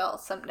 We will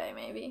someday,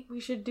 maybe. We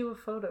should do a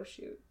photo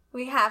shoot.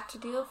 We have to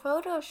do a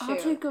photo shoot. I'll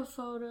take a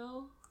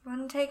photo.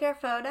 Want to take our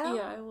photo?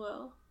 Yeah, I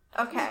will.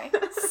 Okay.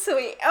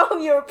 Sweet. Oh,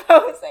 you were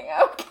posing.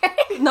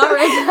 Okay. Not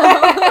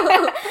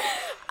right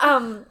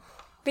now.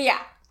 But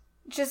yeah,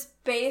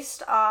 just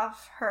based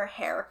off her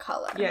hair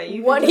color. Yeah,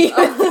 you What can do you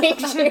just-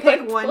 think You she should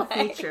pick would one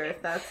play? feature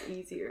if that's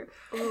easier.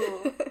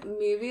 Ooh,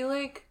 maybe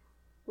like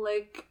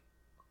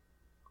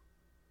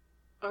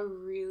a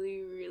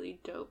really, really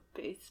dope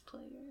bass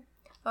player.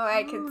 Oh,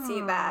 I could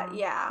see that.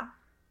 Yeah.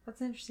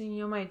 That's interesting.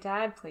 You know, my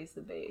dad plays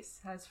the bass,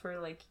 has for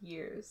like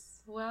years.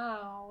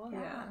 Wow.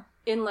 Yeah.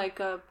 In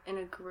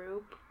a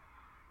group.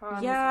 Or on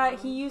his Yeah, own?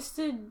 he used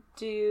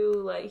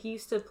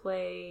to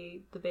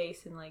play the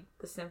bass in like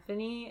the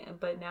symphony,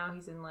 but now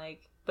he's in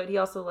like, but he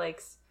also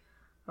likes,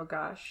 oh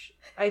gosh,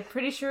 I'm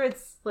pretty sure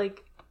it's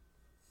like,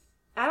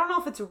 I don't know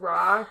if it's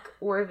rock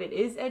or if it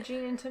is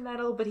edging into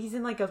metal, but he's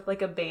in like a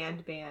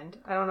band.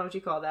 I don't know what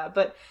you call that,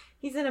 but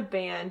he's in a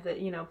band that,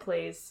 you know,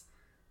 plays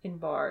in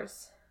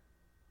bars.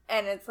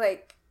 And it's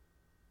like,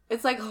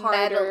 It's like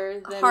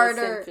harder than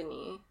harder- the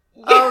symphony.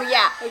 oh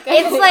yeah. Okay.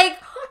 It's like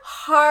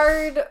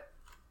hard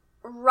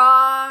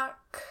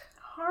rock.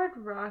 Hard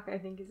rock, I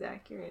think, is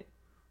accurate.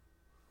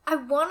 I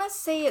want to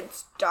say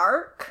it's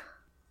dark.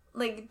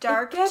 Like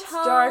dark It gets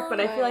tones. dark, but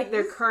I feel like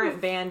their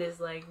current band is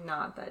like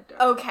not that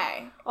dark.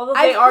 Okay. Although they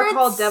I've are heard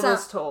called some-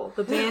 Devil's Toll.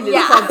 The band is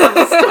Yeah. called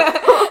Devil's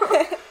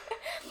Toll.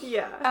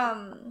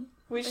 Yeah.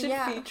 We should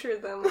Yeah. feature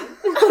them on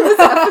this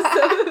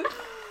episode.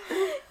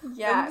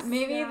 Yeah,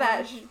 maybe Yeah.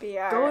 that should be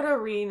our Go to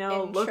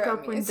Reno, look intro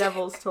up when music.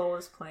 Devil's Toll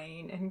is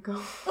playing, and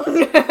go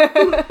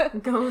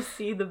go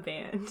see the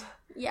band.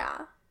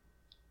 Yeah.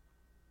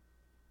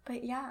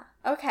 But yeah.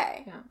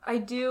 Okay. Yeah, I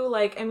do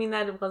like. I mean,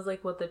 that was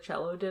like what the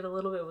cello did a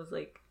little bit. Was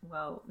like,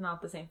 well,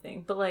 not the same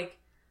thing, but like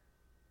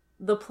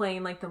the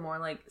playing like the more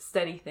like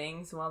steady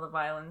things while the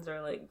violins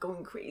are like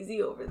going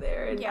crazy over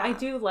there. And Yeah. I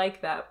do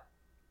like that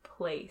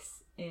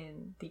place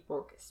in the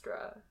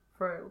orchestra.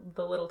 For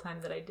the little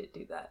time that I did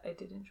do that, I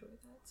did enjoy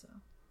that. So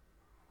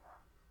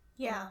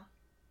Yeah.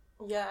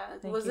 Yeah.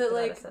 thank Was you it for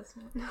that like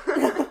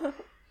assessment.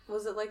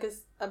 was it like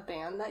a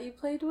band that you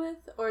played with,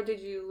 or did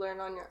you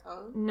learn on your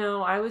own?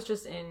 No, I was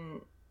just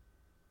in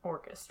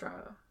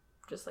orchestra,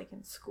 just like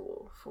in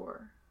school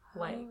for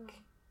Like,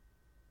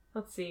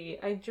 let's see,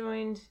 I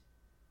guess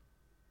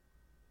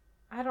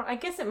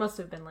it must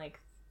have been like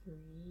 3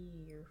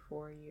 or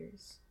 4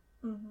 years.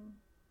 Mm-hmm.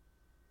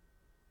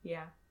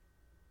 Yeah.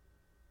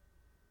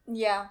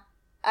 Yeah.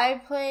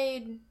 I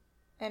played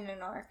in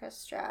an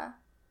orchestra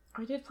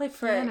I did play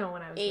for piano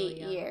when I was 8 really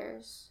young.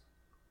 years.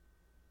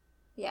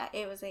 Yeah,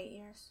 it was 8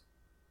 years.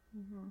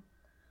 Mm-hmm.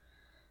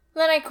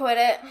 Then I quit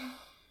it.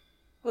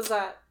 Was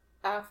that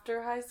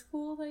after high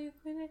school that you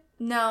quit it?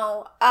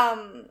 No,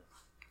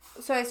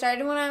 so I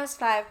started when I was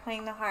 5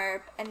 playing the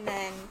harp, and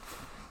then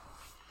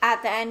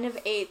at the end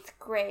of 8th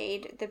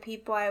grade, the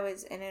people I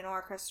was in an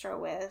orchestra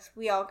with,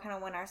 we all kind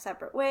of went our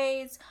separate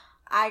ways.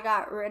 I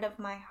got rid of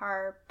my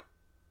harp,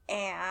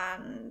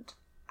 and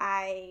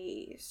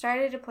I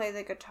started to play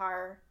the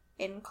guitar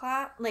in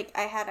class. Like,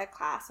 I had a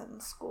class in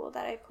school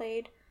that I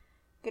played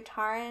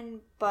guitar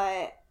in,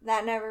 but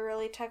that never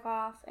really took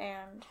off,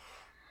 and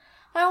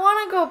I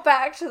want to go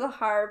back to the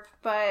harp,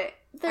 but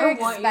they're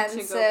expensive.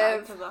 You to go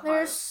back to the harp.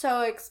 They're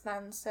so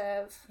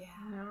expensive. Yeah.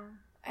 No.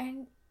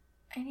 I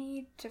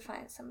need to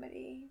find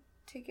somebody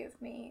to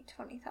give me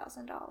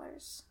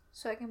 $20,000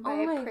 so I can buy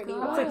Oh my a pretty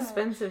God. one. That's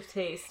expensive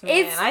taste, man.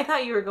 It's- I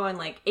thought you were going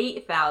like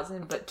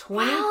 8,000, but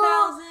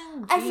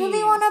 20,000? I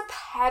really want a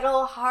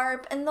pedal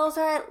harp, and those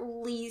are at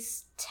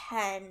least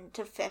 10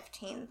 to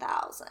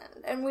 15,000.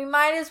 And we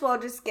might as well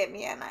just get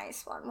me a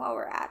nice one while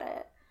we're at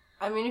it.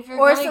 I mean, if you're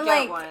Or gonna some, get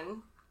like-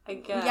 one, I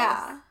guess.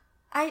 Yeah.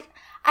 I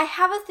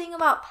have a thing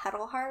about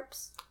pedal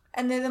harps,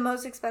 and they're the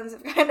most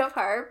expensive kind of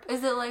harp.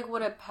 Is it like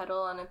what a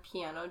pedal on a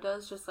piano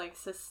does? Just like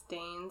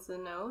sustains the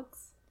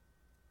notes?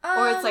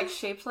 Or it's like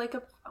shaped like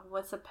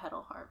what's a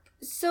pedal harp?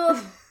 So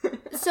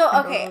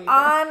okay,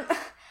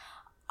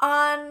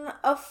 on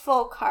a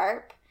folk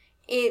harp,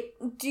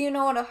 do you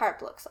know what a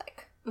harp looks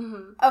like?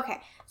 Mm-hmm.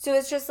 Okay, so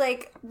it's just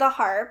like the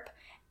harp,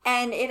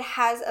 and it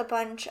has a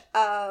bunch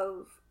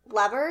of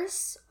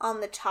levers on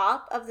the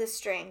top of the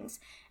strings,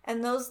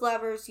 and those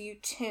levers you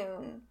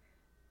tune.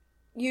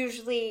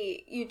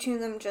 Usually you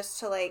tune them just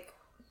to like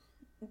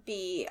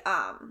be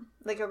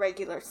like a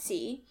regular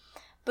C,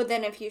 but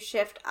then if you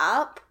shift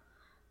up,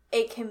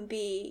 it can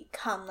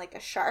become like a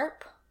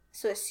sharp,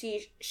 so a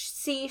C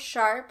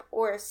sharp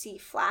or a C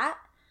flat,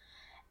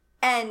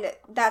 and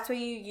that's what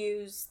you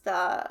use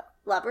the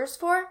levers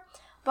for.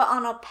 But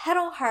on a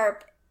pedal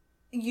harp,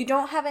 you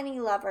don't have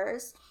any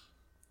levers,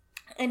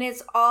 and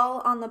it's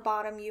all on the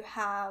bottom. You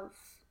have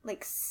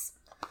like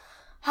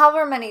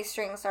however many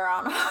strings are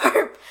on a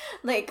harp,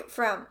 like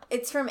from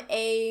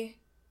A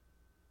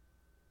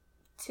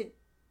to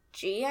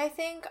G, I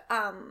think.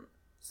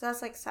 So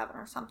that's like 7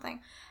 or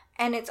something.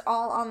 And it's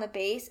all on the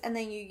bass, and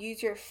then you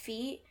use your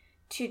feet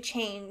to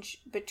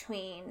change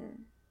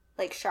between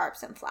like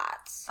sharps and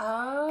flats.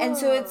 Oh. And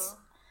so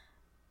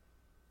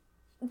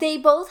they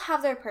both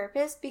have their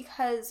purpose,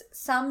 because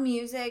some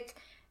music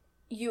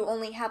you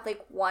only have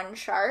like one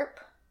sharp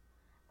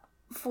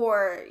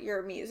for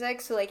your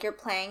music. So like you're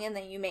playing and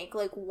then you make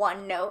like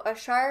one note a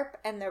sharp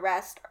and the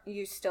rest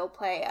you still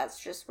play as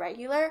just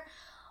regular.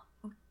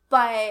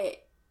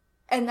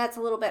 And that's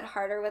a little bit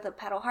harder with a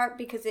pedal harp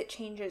because it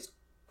changes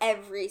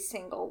every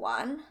single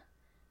one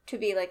to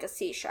be like a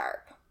C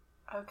sharp.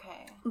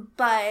 Okay.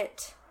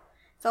 But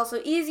it's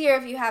also easier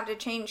if you have to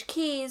change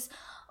keys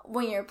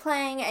when you're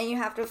playing and you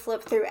have to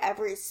flip through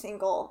every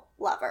single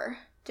lever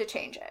to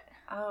change it.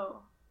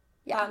 Oh.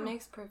 Yeah. That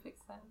makes perfect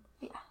sense.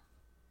 Yeah.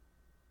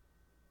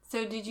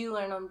 So did you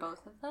learn on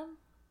both of them?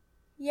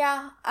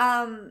 Yeah.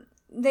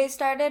 They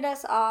started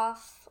us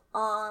off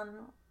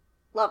on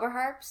lever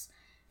harps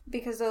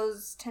because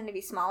those tend to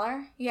be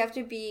smaller. You have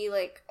to be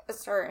like a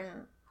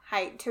certain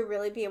height to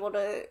really be able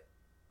to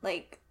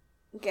like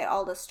get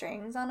all the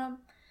strings on a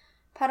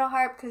pedal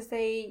harp, because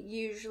they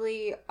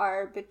usually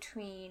are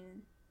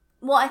between,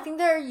 well, I think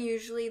they're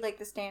usually like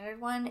the standard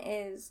one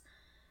is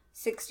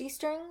 60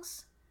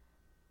 strings,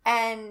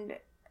 and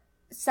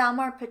some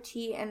are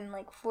petite and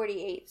like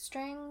 48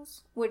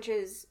 strings, which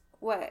is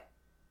what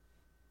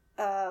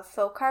a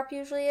folk harp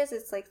usually is.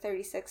 It's like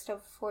 36 to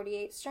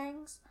 48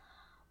 strings.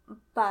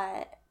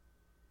 But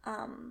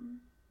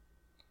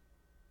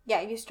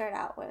yeah, you start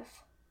out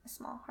with a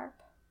small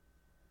harp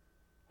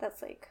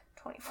that's like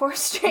 24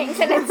 strings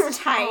and it's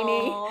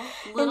tiny. Aww,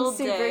 little and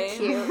super Day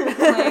cute.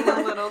 playing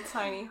a little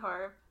tiny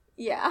harp.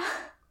 Yeah.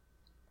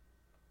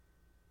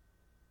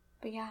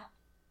 But yeah,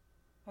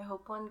 I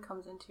hope one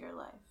comes into your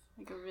life,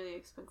 like a really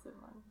expensive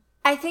one.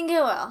 I think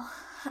it will.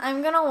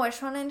 I'm gonna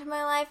wish one into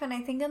my life, and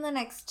I think in the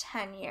next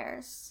 10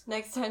 years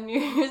Next 10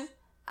 years.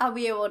 I'll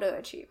be able to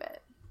achieve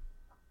it.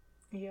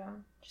 Yeah.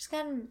 Just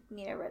gotta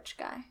meet a rich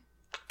guy.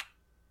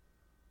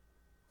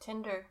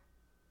 Tinder.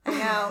 I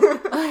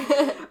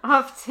know.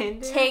 Off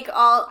Tinder? Take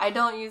all. I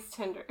don't use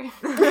Tinder.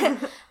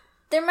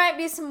 There might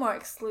be some more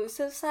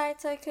exclusive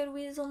sites I could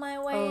weasel my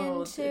way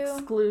the into.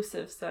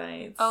 exclusive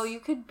sites. Oh, you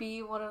could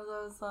be one of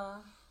those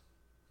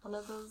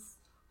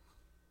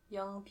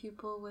young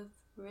people with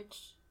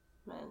rich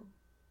men.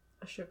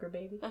 A sugar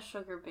baby. A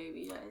sugar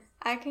baby, yes.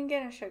 I can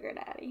get a sugar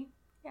daddy.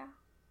 Yeah.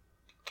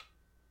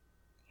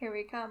 Here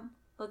we come.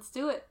 Let's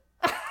do it.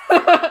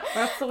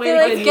 That's the way to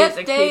like, get get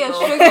music, Day a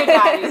people. sugar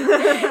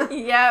daddy.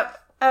 Yep.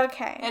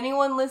 Okay.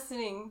 Anyone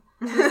listening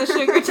who's a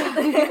sugar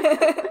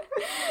daddy?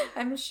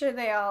 I'm sure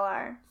they all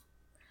are.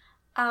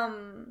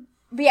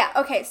 But yeah,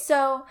 okay,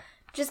 so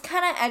just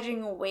kind of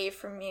edging away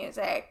from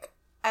music,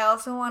 I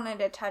also wanted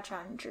to touch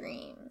on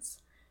dreams.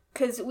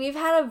 Because we've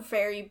had a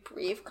very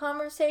brief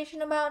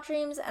conversation about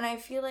dreams, and I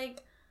feel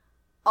like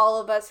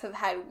all of us have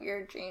had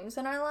weird dreams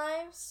in our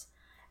lives.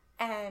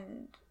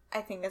 And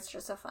I think it's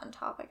just a fun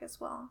topic as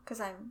well,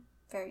 because I'm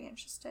very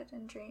interested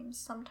in dreams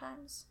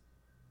sometimes.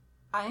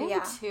 I am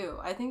Yeah. too.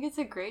 I think it's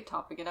a great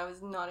topic, and I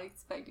was not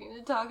expecting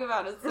to talk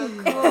about it. So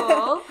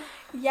cool.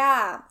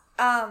 Yeah.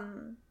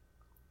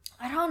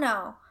 I don't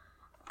know.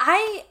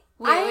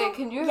 Wait,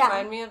 can you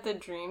remind me of the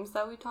dreams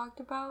that we talked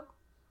about?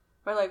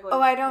 Or like what?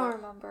 Oh, I don't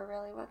remember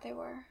really what they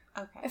were.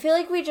 Okay. I feel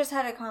like we just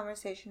had a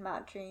conversation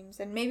about dreams,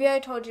 and maybe I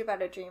told you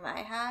about a dream I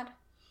had.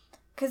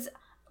 Because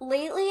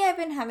lately I've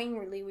been having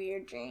really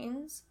weird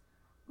dreams,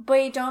 but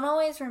I don't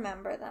always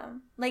remember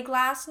them. Like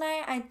last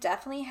night, I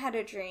definitely had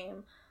a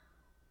dream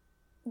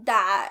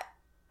that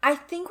I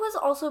think was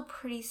also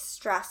pretty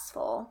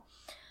stressful.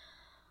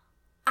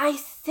 I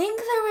think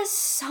there was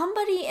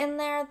somebody in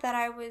there that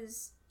I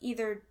was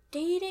either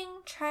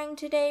dating, trying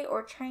to date,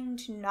 or trying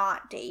to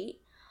not date.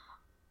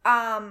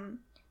 And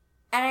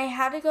I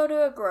had to go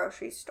to a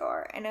grocery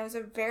store, and it was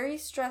a very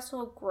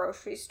stressful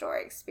grocery store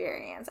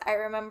experience. I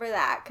remember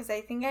that, because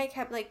I think I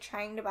kept, like,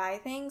 trying to buy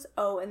things.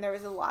 Oh, and there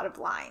was a lot of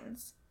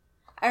lines.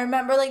 I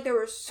remember, like, there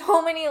were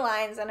so many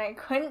lines, and I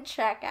couldn't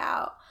check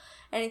out.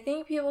 And I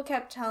think people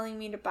kept telling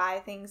me to buy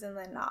things and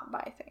then not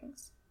buy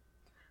things.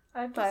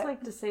 I'd just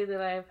like to say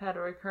that I have had a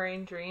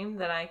recurring dream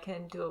that I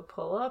can do a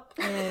pull-up.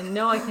 And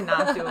no, I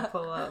cannot do a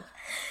pull-up.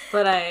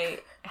 But I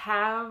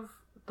have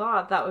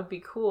thought that would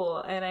be cool.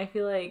 And I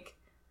feel like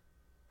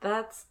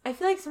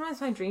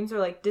sometimes my dreams are,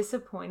 like,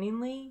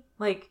 disappointingly,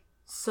 like,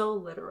 so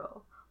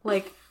literal.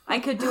 Like, I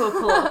could do a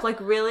pull-up. Like,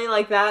 really?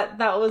 Like, that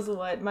was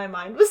what my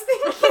mind was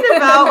thinking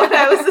about when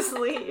I was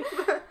asleep.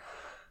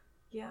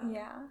 Yeah.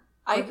 Yeah.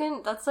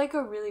 That's, like,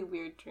 a really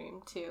weird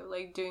dream, too.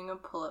 Like, doing a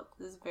pull-up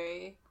is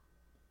very...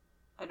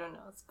 I don't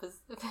know,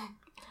 specific.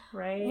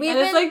 Right?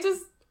 It's like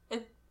just,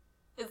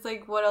 it's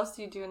like, what else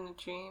do you do in a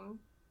dream?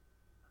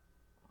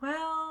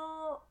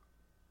 Well,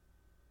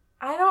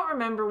 I don't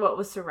remember what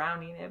was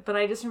surrounding it, but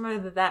I just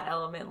remember that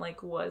element,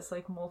 like, was,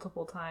 like,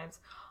 multiple times.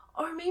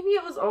 Or maybe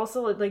it was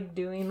also, like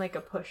doing, like,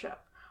 a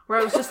push-up, where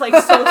I was just, like,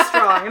 so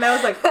strong, and I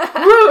was like,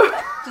 woo!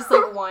 Just,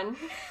 like, one?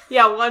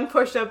 Yeah, one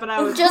push-up, and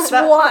I was... Just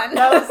one!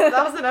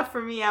 That was enough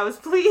for me. I was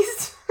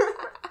pleased.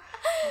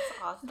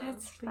 That's awesome.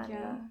 That's funny.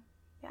 Yeah.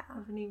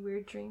 Have any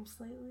weird dreams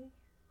lately?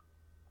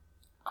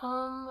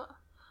 I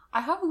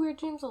have weird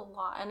dreams a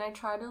lot, and I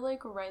try to,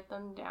 like, write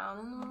them down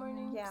in the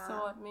morning. Yeah.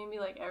 So maybe,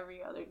 like,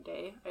 every other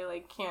day. I,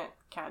 like, can't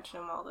catch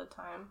them all the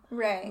time.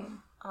 Right.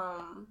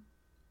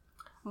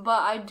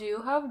 But I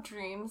do have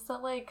dreams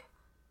that, like,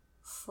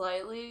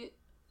 slightly...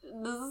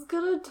 This is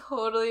gonna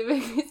totally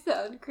make me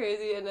sound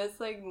crazy, and it's,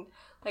 like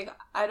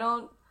I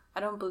don't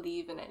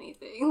believe in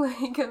anything.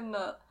 Like, I'm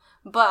not...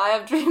 But I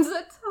have dreams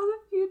that tell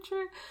the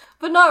future.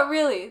 But not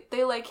really.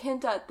 They, like,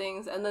 hint at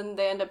things, and then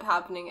they end up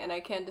happening, and I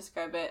can't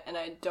describe it, and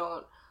I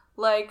don't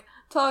like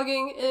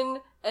talking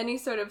in any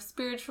sort of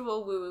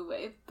spiritual woo-woo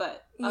way.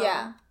 But,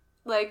 Yeah.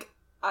 like,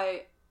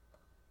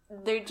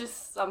 they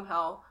just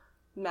somehow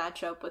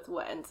match up with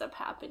what ends up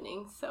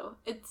happening. So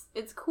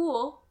it's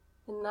cool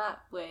in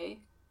that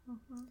way.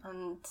 Mm-hmm.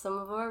 And some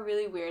of them are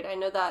really weird. I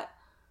know that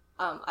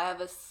I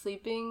have a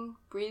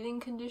breathing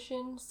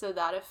condition, so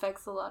that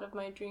affects a lot of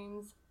my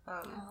dreams.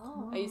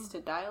 I used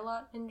to die a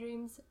lot in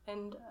dreams,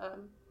 and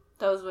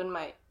that was when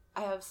I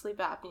have sleep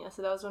apnea,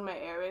 so that was when my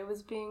airway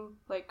was being,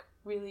 like,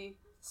 really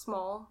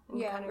small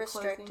and kind of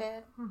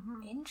restricted.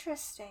 Mm-hmm.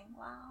 Interesting.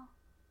 Wow.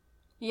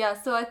 Yeah,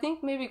 so I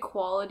think maybe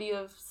quality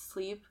of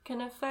sleep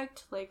can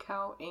affect, like,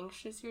 how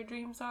anxious your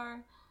dreams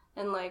are,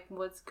 and, like,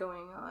 what's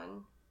going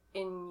on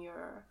in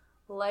your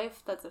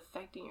life that's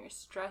affecting your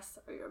stress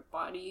or your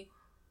body.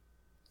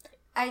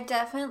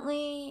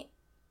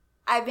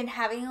 I've been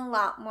having a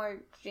lot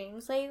more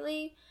dreams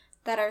lately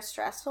that are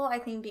stressful, I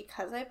think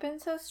because I've been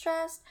so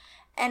stressed.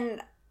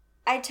 And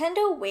I tend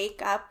to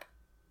wake up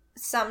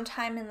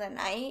sometime in the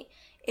night.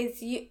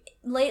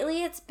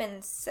 Lately it's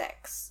been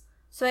 6.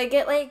 So I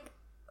get like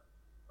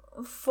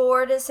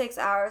 4 to 6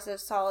 hours of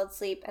solid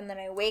sleep, and then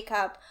I wake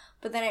up,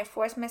 but then I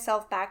force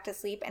myself back to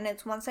sleep, and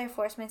it's once I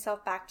force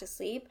myself back to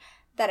sleep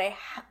that I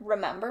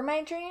remember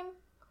my dream.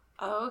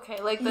 Oh,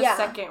 okay. Like the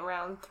second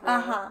round through.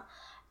 Uh-huh.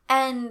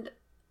 And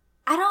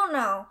I don't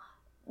know.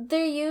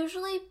 They're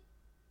usually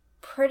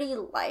pretty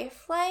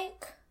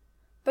lifelike,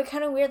 but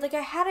kind of weird. Like,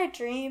 I had a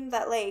dream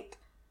that, like,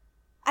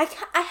 I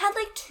had,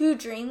 like, 2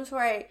 dreams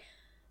where I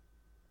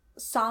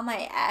saw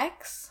my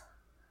ex,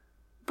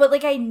 but,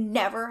 like, I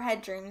never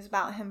had dreams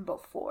about him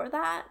before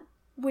that,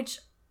 which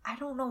I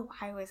don't know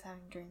why I was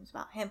having dreams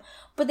about him.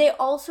 But they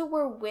also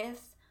were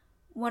with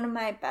one of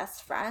my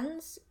best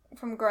friends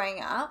from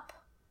growing up,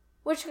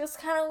 which was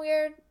kind of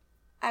weird.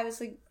 I was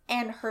like,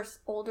 and her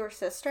older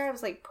sister, I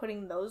was like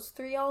putting those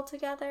 3 all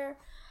together.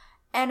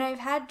 And I've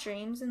had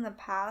dreams in the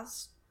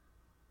past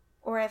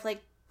where I've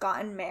like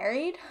gotten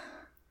married.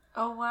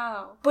 Oh,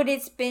 wow. But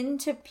it's been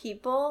to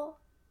people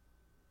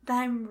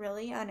that I'm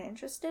really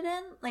uninterested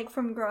in, like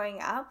from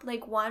growing up.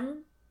 Like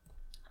one,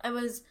 I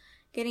was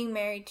getting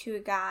married to a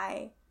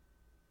guy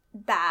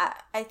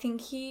that I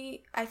think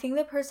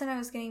the person I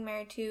was getting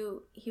married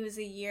to, he was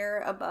a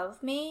year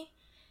above me,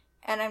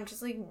 and I'm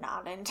just like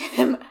not into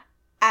him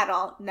at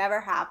all.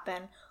 Never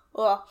happened.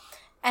 Well,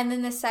 and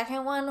then the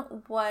second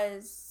one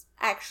was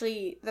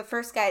actually the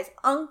first guy's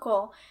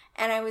uncle,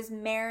 and I was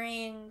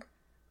marrying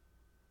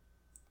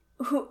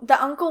who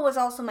the uncle was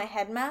also my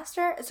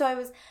headmaster, so I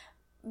was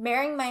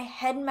marrying my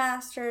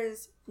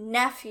headmaster's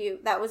nephew.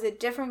 That was a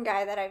different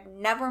guy that I've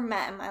never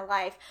met in my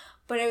life,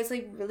 but I was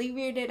like really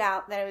weirded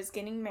out that I was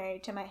getting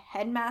married to my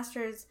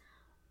headmaster's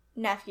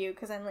nephew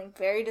because I'm like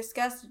very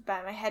disgusted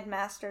by my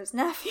headmaster's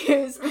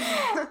nephews.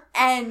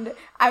 And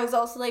I was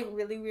also like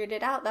really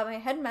weirded out that my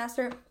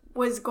headmaster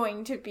was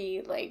going to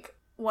be like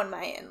one of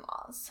my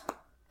in-laws.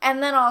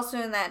 And then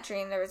also in that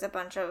dream there was a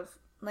bunch of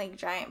like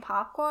giant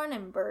popcorn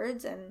and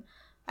birds, and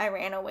I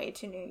ran away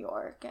to New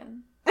York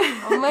and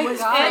oh my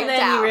god! And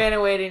then you ran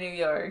away to New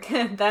York.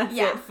 That's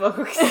it,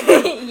 folks.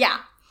 Yeah,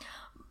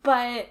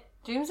 but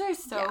dreams are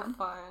so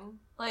fun.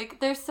 Like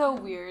they're so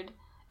weird,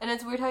 and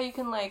it's weird how you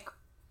can like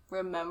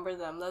remember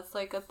them. That's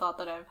like a thought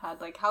that I've had.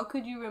 Like, how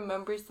could you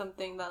remember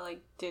something that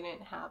like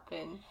didn't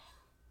happen?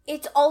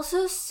 It's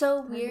also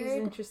so weird. That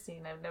is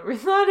interesting. I've never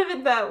thought of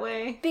it that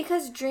way.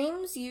 Because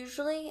dreams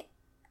usually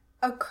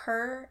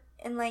occur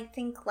in like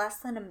think less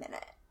than a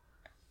minute.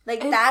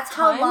 Like that's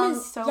how long. Time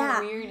is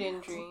so weird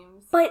in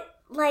dreams. But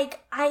like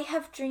I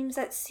have dreams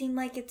that seem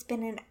like it's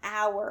been an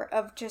hour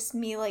of just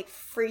me like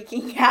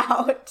freaking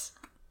out.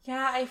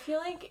 Yeah, I feel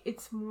like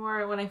it's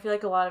more when I feel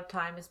like a lot of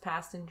time has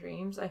passed in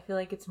dreams. I feel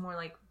like it's more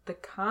like the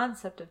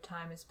concept of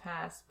time has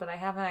passed, but I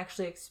haven't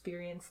actually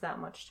experienced that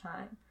much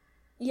time.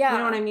 Yeah. You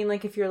know what I mean?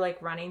 Like if you're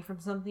like running from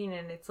something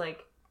and it's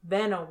like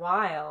been a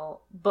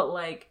while, but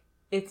like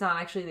it's not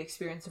actually the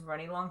experience of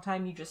running a long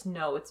time. You just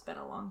know it's been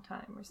a long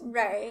time or something.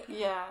 Right.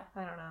 Yeah.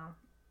 I don't know.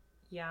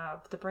 Yeah,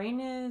 but the brain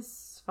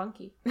is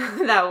funky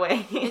that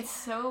way. It's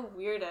so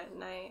weird at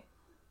night.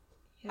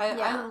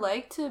 I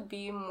like to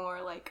be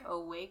more like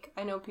awake.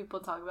 I know people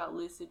talk about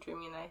lucid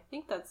dreaming, and I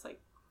think that's like,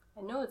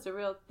 I know it's a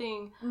real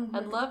thing. Mm-hmm.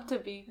 I'd love to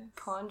be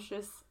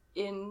conscious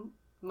in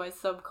my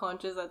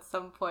subconscious at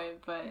some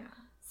point, but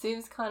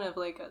seems kind of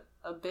like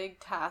a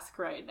big task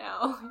right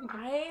now.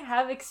 I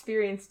have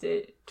experienced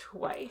it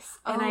twice,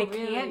 and I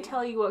can't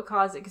tell you what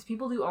caused it, because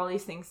people do all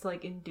these things to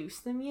like induce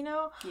them, you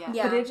know? Yeah.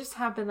 But it just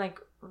happened like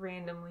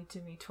randomly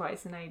to me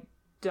twice, and I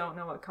don't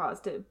know what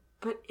caused it.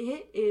 But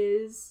it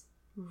is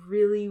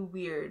really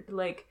weird.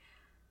 Like,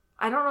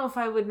 I don't know if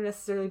I would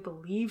necessarily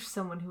believe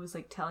someone who was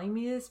like telling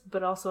me this,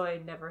 but also I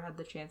never had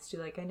the chance to.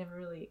 Like, I never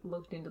really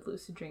looked into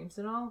lucid dreams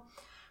at all.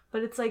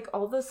 But it's like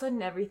all of a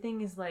sudden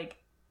everything is like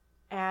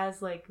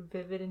as like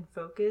vivid and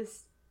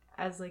focused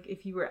as like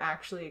if you were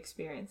actually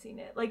experiencing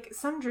it. Like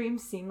some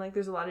dreams seem like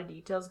there's a lot of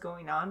details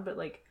going on, but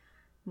like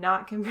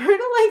not compared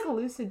to like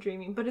lucid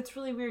dreaming. But it's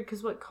really weird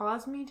because what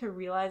caused me to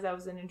realize I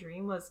was in a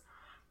dream was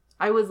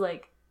I was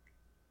like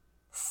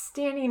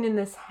standing in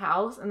this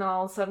house, and then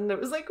all of a sudden there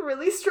was like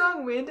really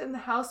strong wind, and the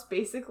house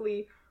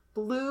basically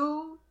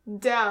blew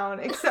down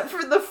except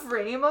for the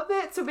frame of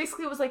it. So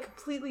basically it was like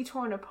completely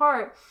torn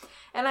apart,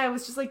 and I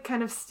was just like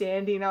kind of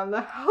standing on the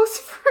house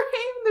frame.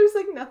 There's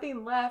like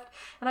nothing left,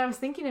 and I was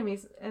thinking to me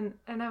and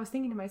I was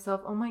thinking to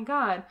myself, oh my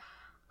god,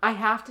 I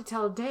have to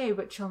tell Day,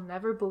 but she'll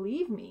never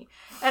believe me.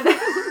 And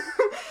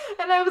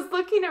and I was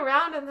looking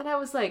around, and then I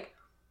was like,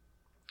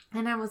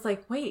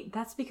 wait,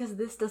 that's because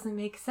this doesn't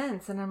make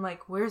sense. And I'm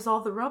like, where's all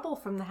the rubble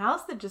from the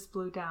house that just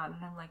blew down?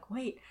 And I'm like,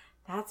 wait,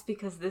 that's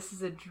because this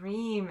is a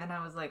dream. And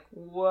I was like,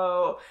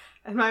 whoa.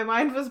 And my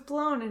mind was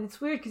blown. And it's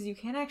weird because you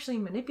can't actually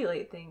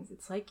manipulate things.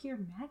 It's like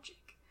you're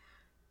magic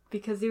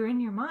because you're in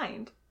your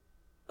mind.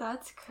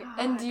 That's crazy.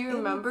 And do you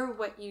remember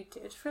what you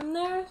did from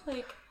there?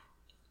 Like,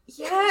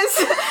 yes.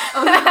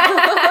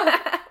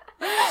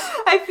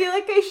 I feel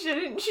like I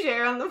shouldn't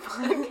share on the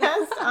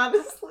podcast,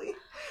 honestly.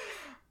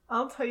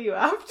 I'll tell you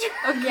after.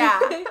 Okay. Yeah.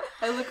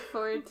 I look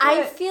forward to it.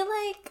 I feel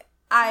like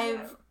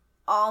I've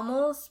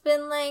almost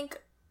been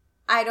like,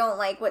 I don't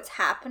like what's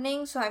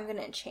happening, so I'm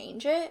gonna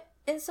change it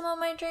in some of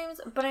my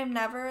dreams, but I'm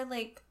never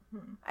like,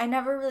 I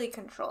never really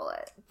control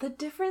it. The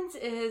difference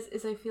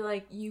is I feel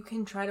like you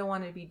can try to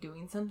want to be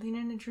doing something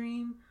in a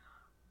dream,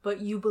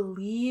 but you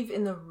believe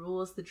in the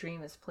rules the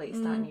dream has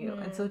placed on you.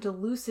 And so to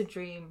lucid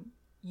dream,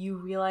 you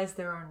realize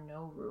there are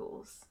no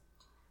rules.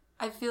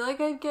 I feel like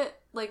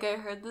I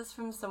heard this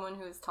from someone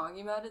who was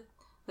talking about it.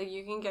 Like,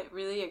 you can get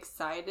really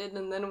excited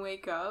and then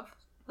wake up,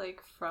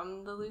 like,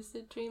 from the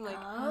lucid dream. Like,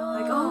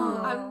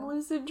 I'm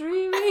lucid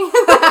dreaming.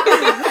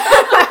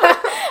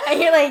 And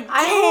you're like, dang.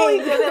 I only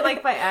did it,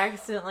 like, by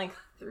accident, like,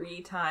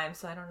 3 times,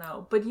 so I don't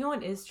know. But you know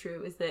what is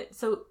true is that,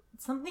 so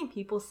something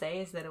people say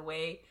is that a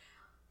way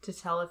to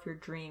tell if you're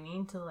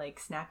dreaming, to like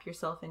snap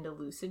yourself into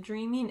lucid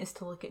dreaming, is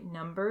to look at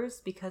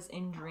numbers, because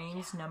in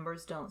dreams,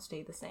 numbers don't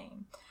stay the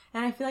same.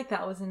 And I feel like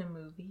that was in a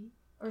movie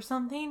or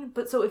something.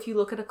 But so if you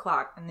look at a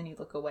clock and then you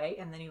look away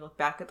and then you look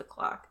back at the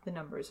clock, the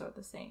numbers are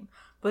the same.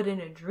 But in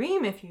a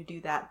dream, if you do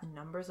that, the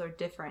numbers are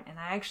different. And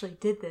I actually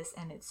did this,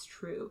 and it's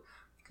true,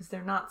 because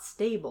they're not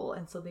stable,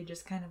 and so they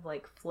just kind of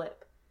like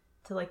flip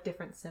to like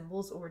different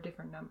symbols or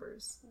different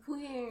numbers.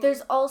 Weird.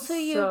 There's also,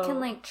 you So- can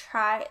like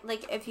try,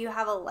 like if you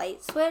have a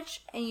light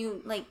switch and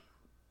you like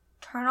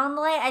turn on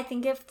the light, I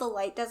think if the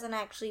light doesn't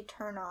actually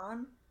turn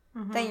on,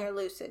 then you're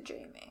lucid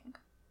dreaming.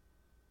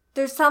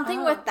 There's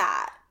something with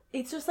that.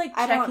 It's just like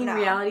I don't checking know.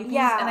 reality things.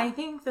 Yeah. And I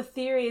think the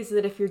theory is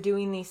that if you're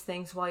doing these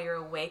things while you're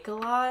awake a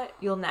lot,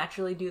 you'll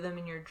naturally do them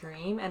in your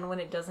dream. And when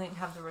it doesn't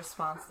have the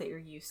response that you're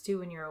used to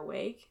when you're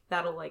awake,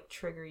 that'll like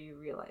trigger you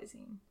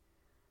realizing.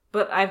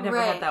 But I've never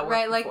had that work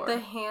right, before. like the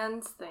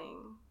hands thing.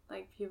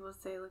 Like people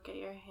say, look at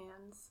your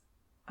hands.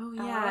 Oh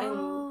yeah.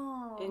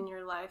 In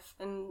your life,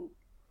 and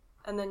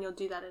then you'll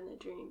do that in a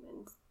dream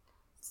and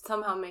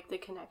somehow make the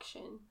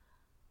connection.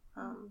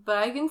 But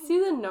I can see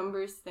the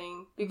numbers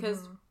thing,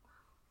 because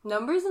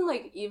numbers and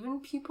like even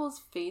people's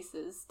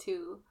faces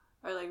too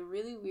are like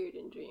really weird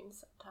in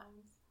dreams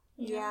sometimes.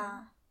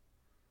 Yeah.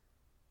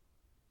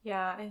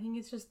 Yeah, I think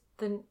it's just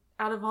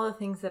out of all the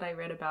things that I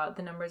read about,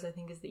 the numbers I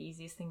think is the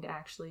easiest thing to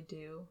actually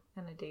do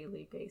on a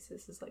daily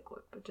basis, is like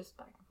look, but just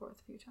back and forth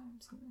a few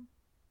times. And then...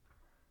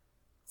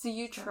 So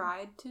you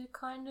tried to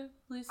kind of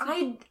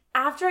lucid?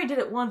 After I did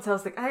it once, I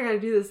was like, I gotta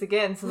do this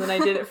again. So then I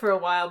did it for a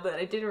while, but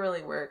it didn't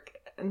really work.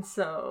 And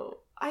so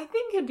I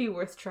think it'd be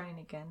worth trying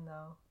again,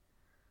 though.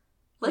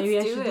 Let's Maybe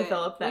I do should it.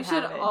 develop that We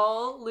should habit.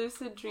 all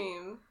lucid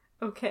dream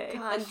Okay.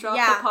 and drop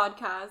yeah. the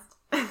podcast.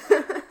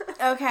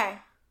 Okay.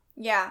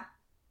 Yeah.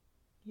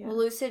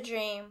 Lucid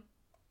dream.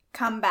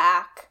 Come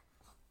back.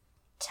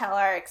 Tell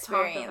our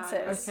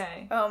experiences.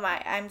 Okay. Oh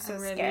my, I'm so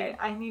I'm ready. scared.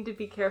 I need to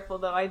be careful,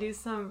 though. I do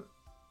some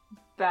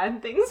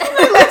bad things when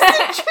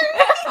I lucid dream.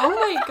 Oh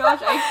my gosh,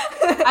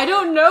 I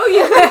don't know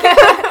you.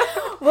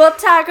 We'll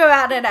talk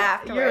about it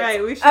afterwards. You're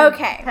right. We should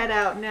Okay. head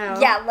out now.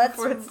 Yeah, let's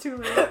before it's too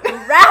late.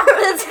 wrap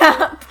this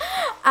up.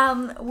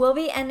 We'll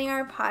be ending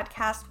our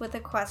podcast with a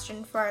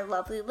question for our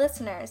lovely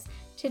listeners.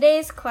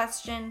 Today's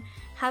question: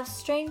 have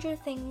stranger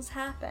things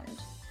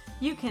happened?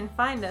 You can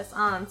find us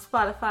on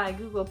Spotify,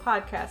 Google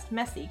Podcast,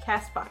 Messy,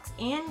 Castbox,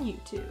 and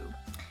YouTube.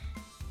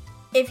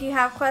 If you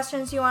have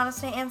questions you want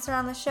us to answer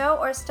on the show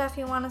or stuff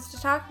you want us to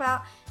talk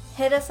about,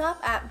 hit us up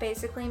at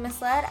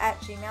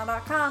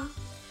basicallymisled@gmail.com.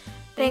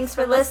 Thanks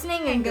for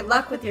listening, and good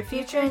luck with your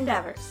future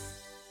endeavors.